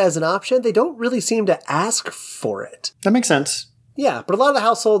see it as an option, they don't really seem to ask for it. That makes sense. Yeah, but a lot of the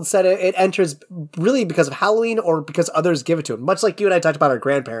households said it enters really because of Halloween or because others give it to them. Much like you and I talked about our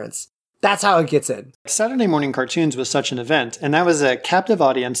grandparents. That's how it gets in. Saturday morning cartoons was such an event, and that was a captive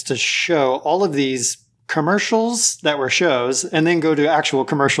audience to show all of these commercials that were shows and then go to actual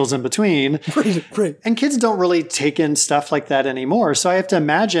commercials in between. Right. And kids don't really take in stuff like that anymore. So I have to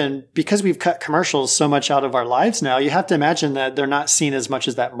imagine, because we've cut commercials so much out of our lives now, you have to imagine that they're not seen as much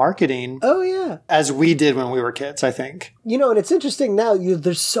as that marketing Oh, yeah. as we did when we were kids, I think. You know, and it's interesting now,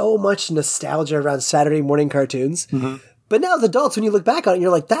 there's so much nostalgia around Saturday morning cartoons. Mm-hmm. But now as adults, when you look back on it,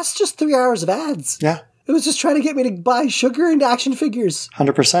 you're like, that's just 3 hours of ads. Yeah, It was just trying to get me to buy sugar and action figures.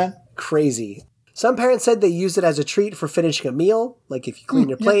 100%. Crazy. Some parents said they use it as a treat for finishing a meal. Like if you clean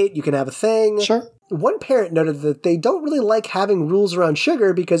your plate, you can have a thing. Sure. One parent noted that they don't really like having rules around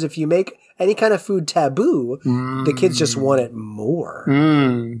sugar because if you make any kind of food taboo, the kids just want it more.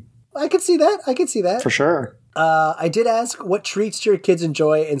 I could see that. For sure. I did ask, what treats do your kids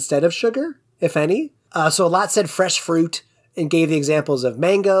enjoy instead of sugar, if any? So a lot said fresh fruit and gave the examples of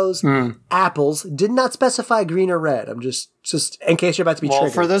mangoes, apples, did not specify green or red. I'm just in case you're about to be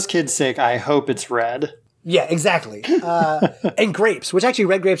triggered. For those kids' sake, I hope it's red. Yeah, exactly. And grapes, which actually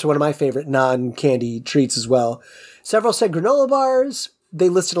red grapes are one of my favorite non-candy treats as well. Several said granola bars. They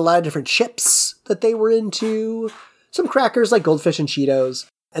listed a lot of different chips that they were into. Some crackers like Goldfish and Cheetos.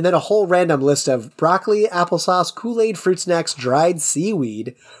 And then a whole random list of broccoli, applesauce, Kool-Aid, fruit snacks, dried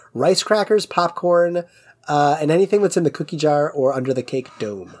seaweed, rice crackers, popcorn, and anything that's in the cookie jar or under the cake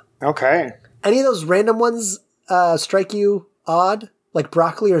dome. Okay. Any of those random ones strike you odd? Like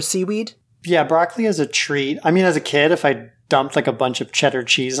broccoli or seaweed? Yeah, broccoli is a treat. I mean, as a kid, if I dumped like a bunch of cheddar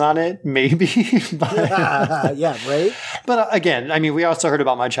cheese on it, maybe. Yeah, right? But again, I mean, we also heard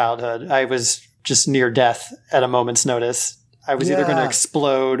about my childhood. I was just near death at a moment's notice. I was either going to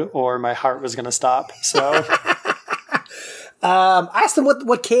explode or my heart was going to stop. So I asked them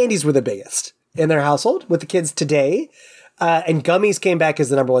what candies were the biggest in their household with the kids today. And gummies came back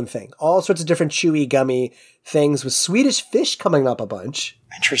as the number one thing. All sorts of different chewy gummy things with Swedish Fish coming up a bunch.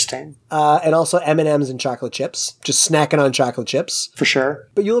 Interesting. And also M&Ms and chocolate chips. Just snacking on chocolate chips. For sure.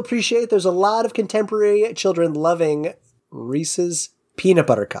 But you'll appreciate there's a lot of contemporary children loving Reese's peanut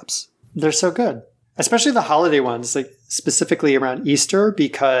butter cups. They're so good. Especially the holiday ones, like specifically around Easter,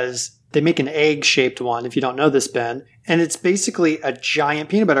 because they make an egg-shaped one, if you don't know this, Ben. And it's basically a giant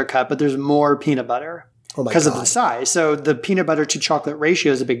peanut butter cup, but there's more peanut butter. Oh my God. Because of the size. So the peanut butter to chocolate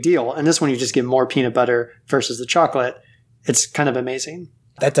ratio is a big deal. And this one, you just get more peanut butter versus the chocolate. It's kind of amazing.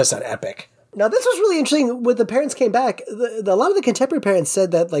 That does sound epic. Now, this was really interesting. When the parents came back, a lot of the contemporary parents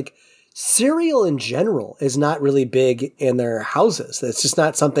said that, like, cereal in general is not really big in their houses. It's just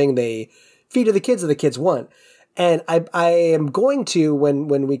not something they feed to the kids that the kids want. And I am going to, when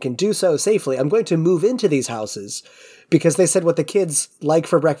we can do so safely, I'm going to move into these houses because they said what the kids like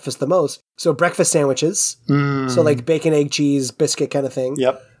for breakfast the most. So breakfast sandwiches. So like bacon, egg, cheese, biscuit kind of thing.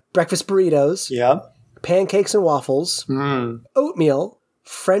 Yep. Breakfast burritos. Yep. Pancakes and waffles. Oatmeal.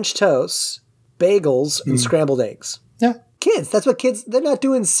 French toast. Bagels and scrambled eggs. Yeah. Kids. That's what kids, they're not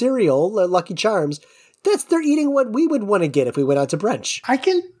doing cereal, Lucky Charms. They're eating what we would want to get if we went out to brunch. I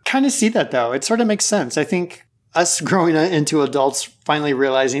can kind of see that, though. It sort of makes sense. I think us growing into adults finally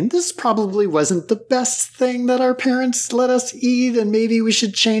realizing this probably wasn't the best thing that our parents let us eat, and maybe we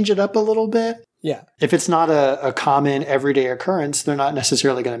should change it up a little bit. Yeah. If it's not a common everyday occurrence, they're not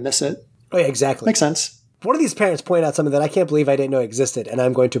necessarily going to miss it. Oh, yeah, exactly. Makes sense. One of these parents pointed out something that I can't believe I didn't know existed, and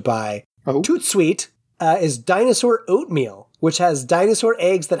I'm going to buy. Toot Sweet is dinosaur oatmeal, which has dinosaur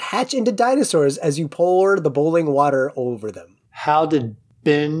eggs that hatch into dinosaurs as you pour the boiling water over them. How did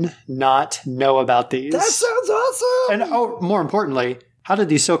Ben not know about these? That sounds awesome! And more importantly, how did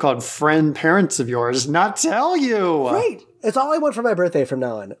these so-called friend parents of yours not tell you? Right. It's all I want for my birthday from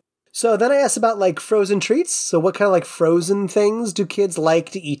now on. So then I asked about like frozen treats. So what kind of like frozen things do kids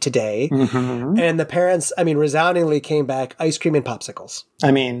like to eat today? Mm-hmm. And the parents, resoundingly came back ice cream and popsicles.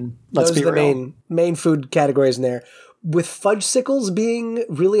 I mean, let's be real. Those are the main food categories in there. With fudgesicles being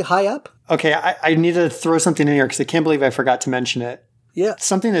really high up. Okay, I need to throw something in here because I can't believe I forgot to mention it. Yeah.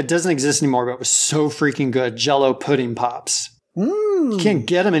 Something that doesn't exist anymore, but was so freaking good. Jell-O pudding pops. You can't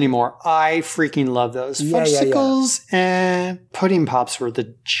get them anymore. I freaking love those. Fudgesicles and pudding pops were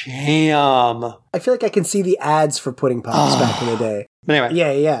the jam. I feel like I can see the ads for pudding pops back in the day. But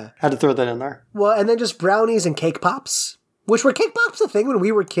anyway. Yeah. Had to throw that in there. Well, and then just brownies and cake pops. Which were cake pops a thing when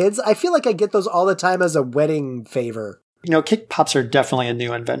we were kids? I feel like I get those all the time as a wedding favor. Cake pops are definitely a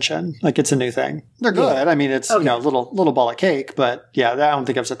new invention. Like, it's a new thing. They're good. Yeah. I mean, it's, a little ball of cake. But yeah, I don't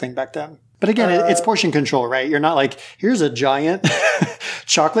think it was a thing back then. But again, it's portion control, right? You're not like, here's a giant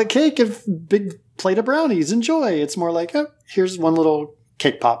chocolate cake and big plate of brownies. Enjoy. It's more like, here's one little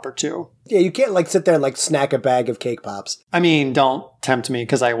cake pop or two. Yeah, you can't like sit there and like snack a bag of cake pops. I mean, don't tempt me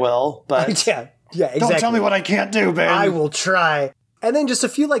because I will. But yeah, exactly. Don't tell me what I can't do, Ben. I will try. And then just a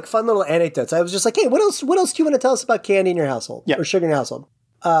few like fun little anecdotes. I was just like, hey, what else do you want to tell us about candy in your household or sugar in your household?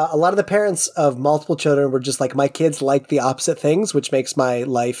 A lot of the parents of multiple children were just like, my kids like the opposite things, which makes my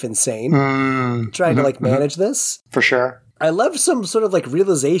life insane. Trying to like manage this. For sure. I loved some sort of like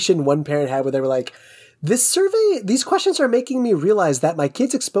realization one parent had where they were like, these questions are making me realize that my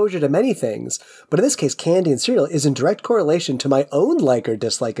kids' exposure to many things, but in this case, candy and cereal, is in direct correlation to my own like or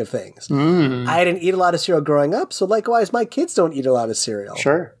dislike of things. I didn't eat a lot of cereal growing up, so likewise, my kids don't eat a lot of cereal.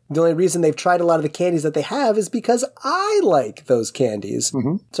 Sure. The only reason they've tried a lot of the candies that they have is because I like those candies.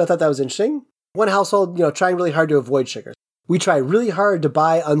 So I thought that was interesting. One household, trying really hard to avoid sugar. We try really hard to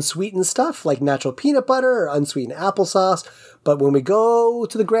buy unsweetened stuff like natural peanut butter or unsweetened applesauce. But when we go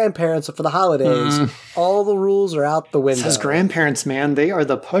to the grandparents for the holidays, all the rules are out the window. Those grandparents, man, they are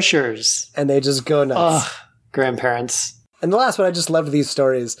the pushers. And they just go nuts. Ugh, grandparents. And the last one, I just loved these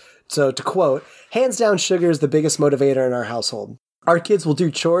stories. So to quote, hands down, sugar is the biggest motivator in our household. Our kids will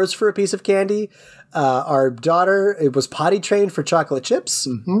do chores for a piece of candy. Our daughter, it was potty trained for chocolate chips.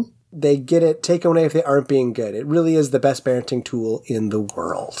 Mm-hmm. They get it taken away if they aren't being good. It really is the best parenting tool in the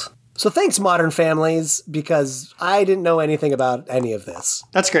world. So thanks, Modern Families, because I didn't know anything about any of this.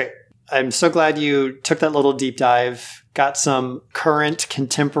 That's great. I'm so glad you took that little deep dive, got some current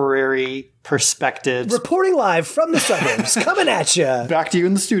contemporary perspectives. Reporting live from the suburbs, coming at you. Back to you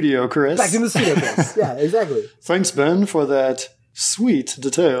in the studio, Chris. Back in the studio, Chris. Yeah, exactly. Thanks, Ben, for that sweet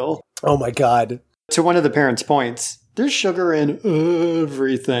detail. Oh my God. To one of the parents' points, there's sugar in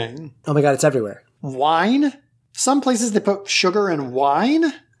everything. Oh my God, it's everywhere. Wine? Some places they put sugar in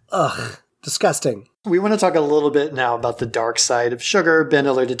wine? Ugh, disgusting. We want to talk a little bit now about the dark side of sugar. Ben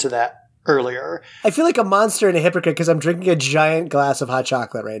alluded to that earlier. I feel like a monster and a hypocrite because I'm drinking a giant glass of hot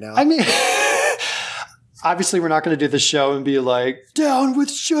chocolate right now. I mean, obviously we're not going to do the show and be like, down with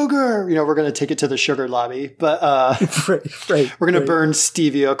sugar. You know, we're going to take it to the sugar lobby. But right, we're going to burn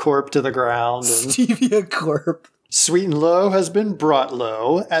Stevia Corp to the ground. And Stevia Corp. Sweet and Low has been brought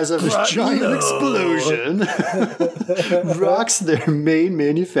low as of this giant explosion rocks their main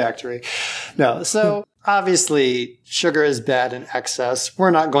manufacturing. No, so obviously sugar is bad in excess.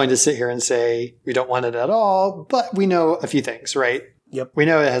 We're not going to sit here and say we don't want it at all, but we know a few things, right? Yep. We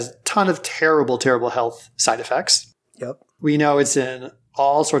know it has a ton of terrible, terrible health side effects. Yep. We know it's in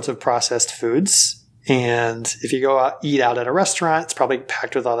all sorts of processed foods. And if you go out, eat out at a restaurant, it's probably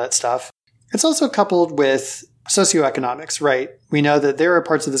packed with all that stuff. It's also coupled with socioeconomics, right? We know that there are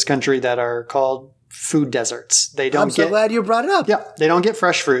parts of this country that are called food deserts. They don't I'm so glad you brought it up. Yeah, they don't get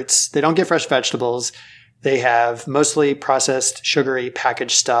fresh fruits. They don't get fresh vegetables. They have mostly processed, sugary,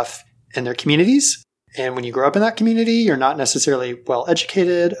 packaged stuff in their communities. And when you grow up in that community, you're not necessarily well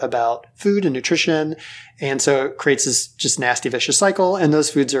educated about food and nutrition. And so it creates this just nasty, vicious cycle. And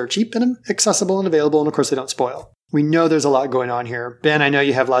those foods are cheap and accessible and available. And of course, they don't spoil. We know there's a lot going on here. Ben, I know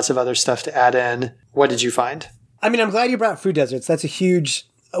you have lots of other stuff to add in. What did you find? I mean, I'm glad you brought food deserts. That's a huge,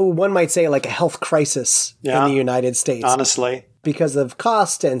 one might say, like a health crisis in the United States. Honestly. Because of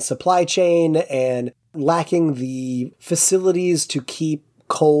cost and supply chain and lacking the facilities to keep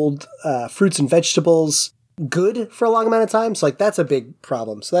cold fruits and vegetables good for a long amount of time. So, like, that's a big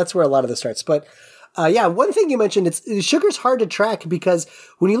problem. So that's where a lot of this starts. But one thing you mentioned, sugar's hard to track because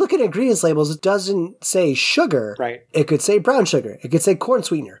when you look at ingredients labels, it doesn't say sugar. Right. It could say brown sugar. It could say corn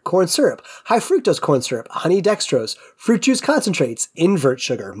sweetener, corn syrup, high fructose corn syrup, honey dextrose, fruit juice concentrates, invert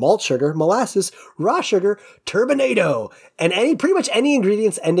sugar, malt sugar, molasses, raw sugar, turbinado, and pretty much any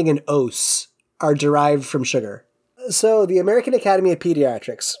ingredients ending in ose are derived from sugar. So the American Academy of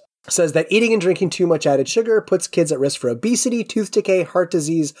Pediatrics says that eating and drinking too much added sugar puts kids at risk for obesity, tooth decay, heart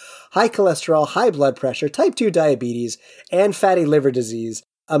disease, high cholesterol, high blood pressure, type 2 diabetes, and fatty liver disease,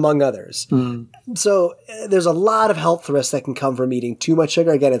 among others. So there's a lot of health risks that can come from eating too much sugar.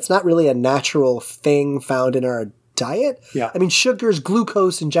 Again, it's not really a natural thing found in our diet. Yeah. I mean, sugar's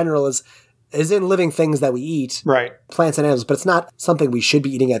glucose in general is in living things that we eat. Right. Plants and animals, but it's not something we should be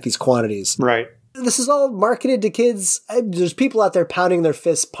eating at these quantities. Right. This is all marketed to kids. There's people out there pounding their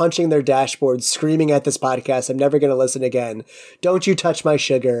fists, punching their dashboards, screaming at this podcast, I'm never going to listen again. Don't you touch my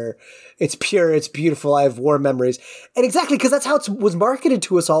sugar. It's pure. It's beautiful. I have warm memories. And exactly, because that's how it was marketed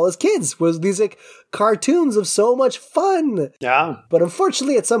to us all as kids, was these like cartoons of so much fun. Yeah. But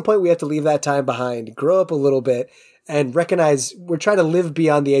unfortunately, at some point, we have to leave that time behind, grow up a little bit, and recognize we're trying to live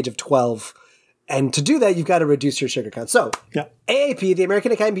beyond the age of 12. And to do that, you've got to reduce your sugar count. So, AAP, the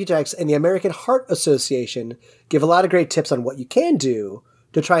American Academy of Pediatrics, and the American Heart Association give a lot of great tips on what you can do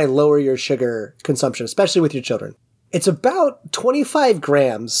to try and lower your sugar consumption, especially with your children. It's about 25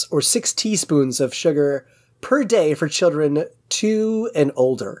 grams or 6 teaspoons of sugar per day for children 2 and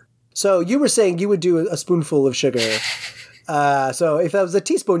older. So you were saying you would do a spoonful of sugar. So if that was a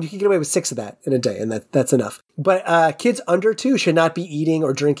teaspoon, you can get away with 6 of that in a day, and that's enough. But kids under 2 should not be eating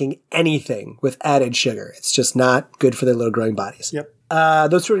or drinking anything with added sugar. It's just not good for their little growing bodies. Yep.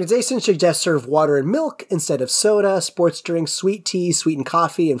 Those organizations suggest serve water and milk instead of soda, sports drinks, sweet tea, sweetened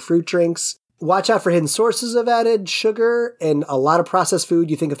coffee, and fruit drinks. Watch out for hidden sources of added sugar and a lot of processed food.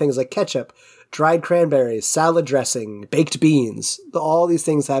 You think of things like ketchup, dried cranberries, salad dressing, baked beans. All these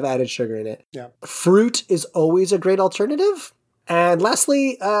things have added sugar in it. Yeah. Fruit is always a great alternative. And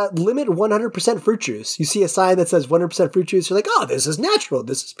lastly, limit 100% fruit juice. You see a sign that says 100% fruit juice, you're like, oh, this is natural,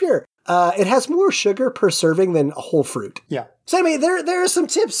 this is pure. It has more sugar per serving than a whole fruit. Yeah. So anyway, there are some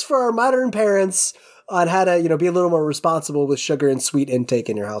tips for our modern parents on how to, be a little more responsible with sugar and sweet intake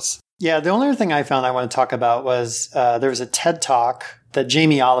in your house. Yeah, the only other thing I found I want to talk about was there was a TED Talk that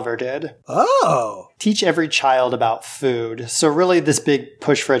Jamie Oliver did. Oh. Teach every child about food. So really this big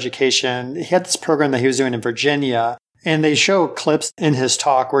push for education. He had this program that he was doing in Virginia, and they show clips in his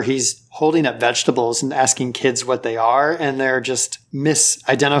talk where he's holding up vegetables and asking kids what they are, and they're just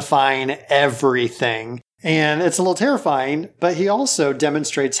misidentifying everything. And it's a little terrifying, but he also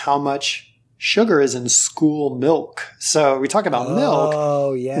demonstrates how much sugar is in school milk. So we talk about milk.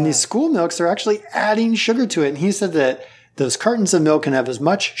 Oh, yeah. And these school milks are actually adding sugar to it. And he said that those cartons of milk can have as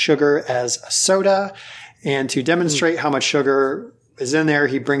much sugar as a soda. And to demonstrate how much sugar is in there,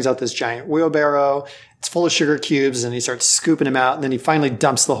 he brings out this giant wheelbarrow. It's full of sugar cubes, and he starts scooping them out. And then he finally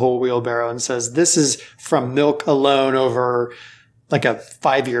dumps the whole wheelbarrow and says, this is from milk alone over like a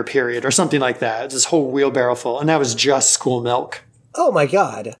 5-year period or something like that. It's this whole wheelbarrow full. And that was just school milk. Oh, my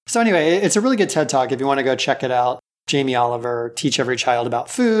God. So anyway, it's a really good TED Talk if you want to go check it out. Jamie Oliver, Teach Every Child About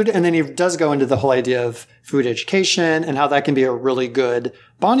Food. And then he does go into the whole idea of food education and how that can be a really good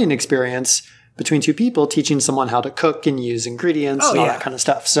bonding experience between two people, teaching someone how to cook and use ingredients and all that kind of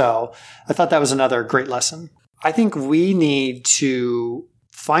stuff. So I thought that was another great lesson. I think we need to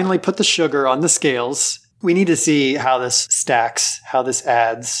finally put the sugar on the scales. We need to see how this stacks, how this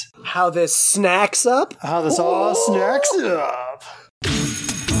adds. How this snacks up? How this all snacks up.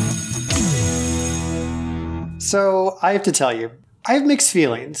 So I have to tell you, I have mixed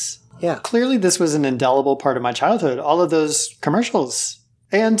feelings. Yeah. Clearly, this was an indelible part of my childhood, all of those commercials.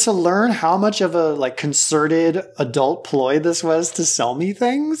 And to learn how much of a concerted adult ploy this was to sell me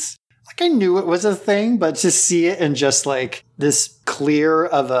things. I knew it was a thing, but to see it in just this clear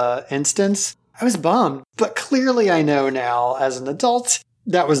of a instance, I was bummed. But clearly I know now as an adult,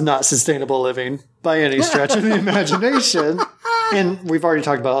 that was not sustainable living by any stretch of the imagination. And we've already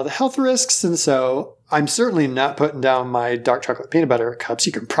talked about all the health risks. And so I'm certainly not putting down my dark chocolate peanut butter cups.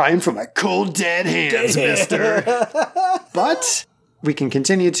 You can pry them from my cold, dead hands, mister. But we can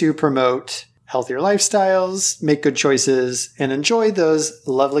continue to promote healthier lifestyles, make good choices, and enjoy those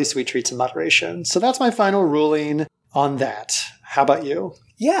lovely sweet treats in moderation. So that's my final ruling on that. How about you?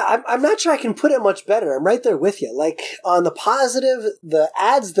 Yeah, I'm not sure I can put it much better. I'm right there with you. On the positive, the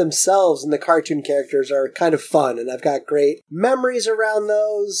ads themselves and the cartoon characters are kind of fun, and I've got great memories around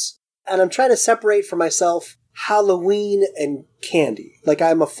those. And I'm trying to separate for myself Halloween and candy.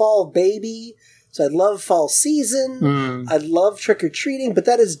 I'm a fall baby, so I love fall season. I love trick-or-treating, but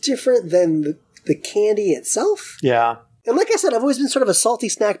that is different than the candy itself. Yeah. And like I said, I've always been sort of a salty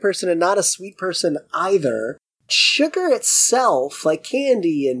snack person and not a sweet person either. Sugar itself, like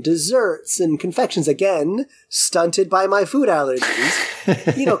candy and desserts and confections, again, stunted by my food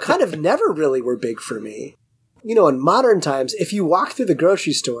allergies, kind of never really were big for me. In modern times, if you walk through the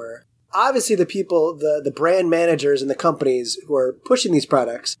grocery store, obviously the people, the brand managers and the companies who are pushing these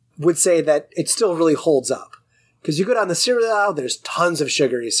products would say that it still really holds up. Because you go down the cereal aisle, there's tons of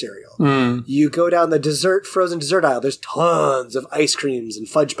sugary cereal. You go down the frozen dessert aisle, there's tons of ice creams and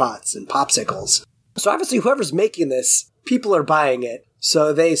fudge pots and popsicles. So obviously whoever's making this, people are buying it,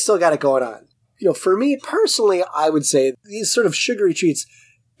 so they still got it going on. For me personally, I would say these sort of sugary treats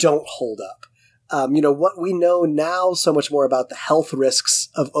don't hold up. What we know now so much more about the health risks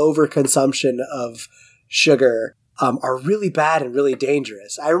of overconsumption of sugar are really bad and really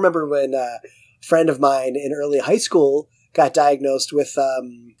dangerous. I remember when a friend of mine in early high school got diagnosed with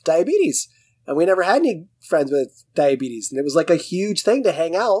diabetes, and we never had any friends with diabetes, and it was a huge thing to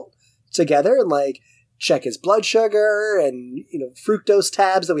hang out together and check his blood sugar and fructose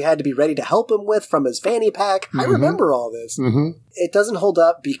tabs that we had to be ready to help him with from his fanny pack. I remember all this. It doesn't hold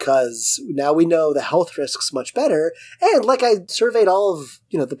up because now we know the health risks much better. And I surveyed all of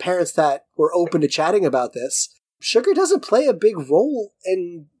the parents that were open to chatting about this, sugar doesn't play a big role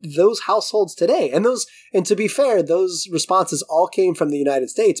in those households today. And to be fair, those responses all came from the United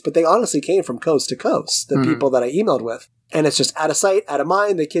States, but they honestly came from coast to coast, the people that I emailed with. And it's just out of sight, out of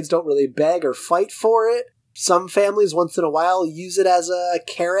mind. The kids don't really beg or fight for it. Some families, once in a while, use it as a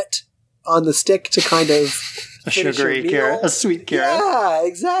carrot on the stick to kind of a sugary carrot, a sweet carrot. Yeah,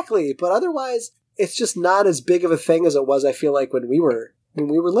 exactly. But otherwise, it's just not as big of a thing as it was, I feel like, when we were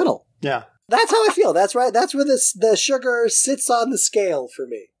little. Yeah. That's how I feel. That's right. That's where the sugar sits on the scale for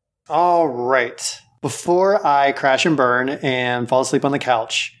me. All right. Before I crash and burn and fall asleep on the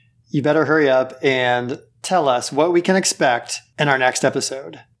couch, you better hurry up and tell us what we can expect in our next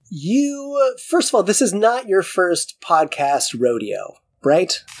episode. First of all, this is not your first podcast rodeo.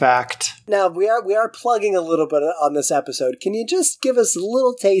 right? Fact. Now, we are plugging a little bit on this episode. Can you just give us a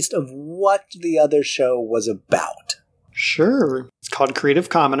little taste of what the other show was about? Sure. It's called Creative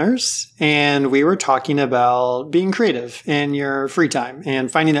Commoners, and we were talking about being creative in your free time and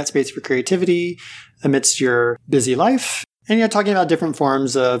finding that space for creativity amidst your busy life. And you're talking about different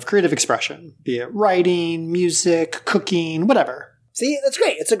forms of creative expression, be it writing, music, cooking, whatever. See, that's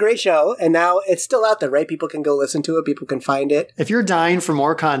great. It's a great show, and now it's still out there, right? People can go listen to it. People can find it. If you're dying for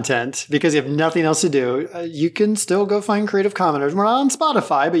more content because you have nothing else to do, you can still go find Creative Commoners. We're not on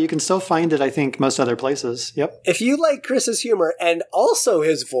Spotify, but you can still find it, I think, most other places. Yep. If you like Chris's humor and also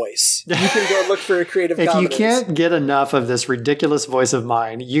his voice, you can go look for Creative Commoners. If you can't get enough of this ridiculous voice of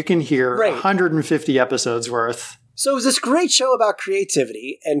mine, you can hear 150 episodes worth. So it was this great show about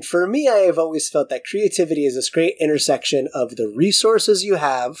creativity, and for me, I have always felt that creativity is this great intersection of the resources you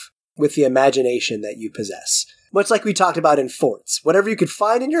have with the imagination that you possess. Much like we talked about in Forts, whatever you could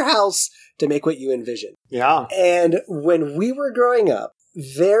find in your house to make what you envision. Yeah. And when we were growing up,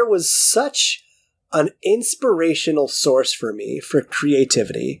 there was such an inspirational source for me for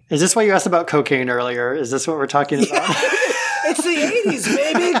creativity. Is this why you asked about cocaine earlier? Is this what we're talking about? It's the 80s,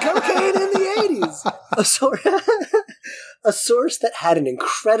 baby! Cocaine in the 80s! A source that had an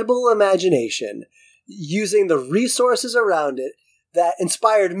incredible imagination, using the resources around it that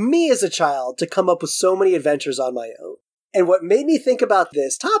inspired me as a child to come up with so many adventures on my own. And what made me think about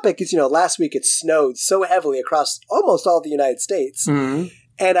this topic is, last week it snowed so heavily across almost all the United States. Mm-hmm.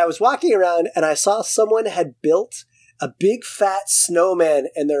 And I was walking around and I saw someone had built a big fat snowman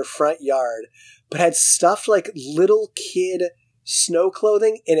in their front yard, but had stuffed like little kid snow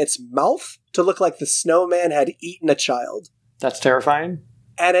clothing in its mouth to look like the snowman had eaten a child. That's terrifying.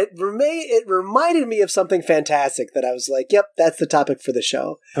 And it reminded me of something fantastic that I was like, yep, that's the topic for the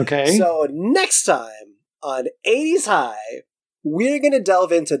show. Okay. So next time on 80s High, we're going to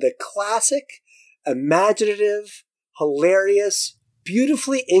delve into the classic, imaginative, hilarious,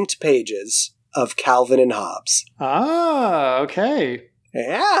 beautifully inked pages of Calvin and Hobbes. Ah, okay.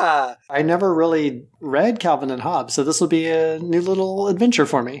 Yeah. I never really read Calvin and Hobbes, so this will be a new little adventure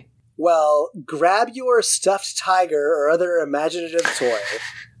for me. Well, grab your stuffed tiger or other imaginative toy,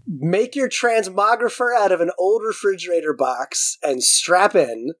 make your transmographer out of an old refrigerator box, and strap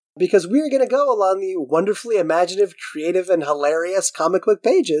in, because we're going to go along the wonderfully imaginative, creative, and hilarious comic book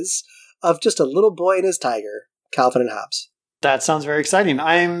pages of just a little boy and his tiger, Calvin and Hobbes. That sounds very exciting.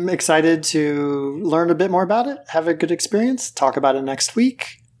 I'm excited to learn a bit more about it, have a good experience, talk about it next week.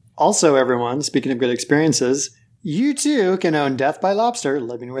 Also, everyone, speaking of good experiences, you too can own Death by Lobster,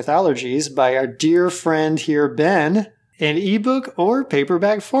 Living with Allergies by our dear friend here, Ben, in ebook or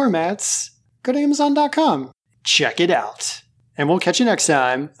paperback formats. Go to Amazon.com. Check it out. And we'll catch you next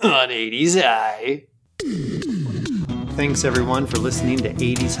time on 80s High. Thanks everyone for listening to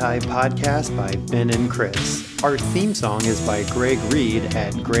 80s High Podcast by Ben and Chris. Our theme song is by Greg Reed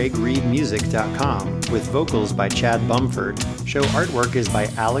at gregreedmusic.com with vocals by Chad Bumford. Show artwork is by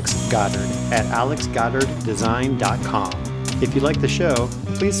Alex Goddard at alexgoddarddesign.com. If you like the show,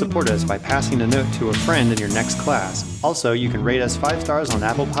 please support us by passing a note to a friend in your next class. Also, you can rate us 5 stars on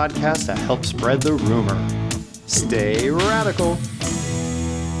Apple Podcasts to help spread the rumor. Stay radical.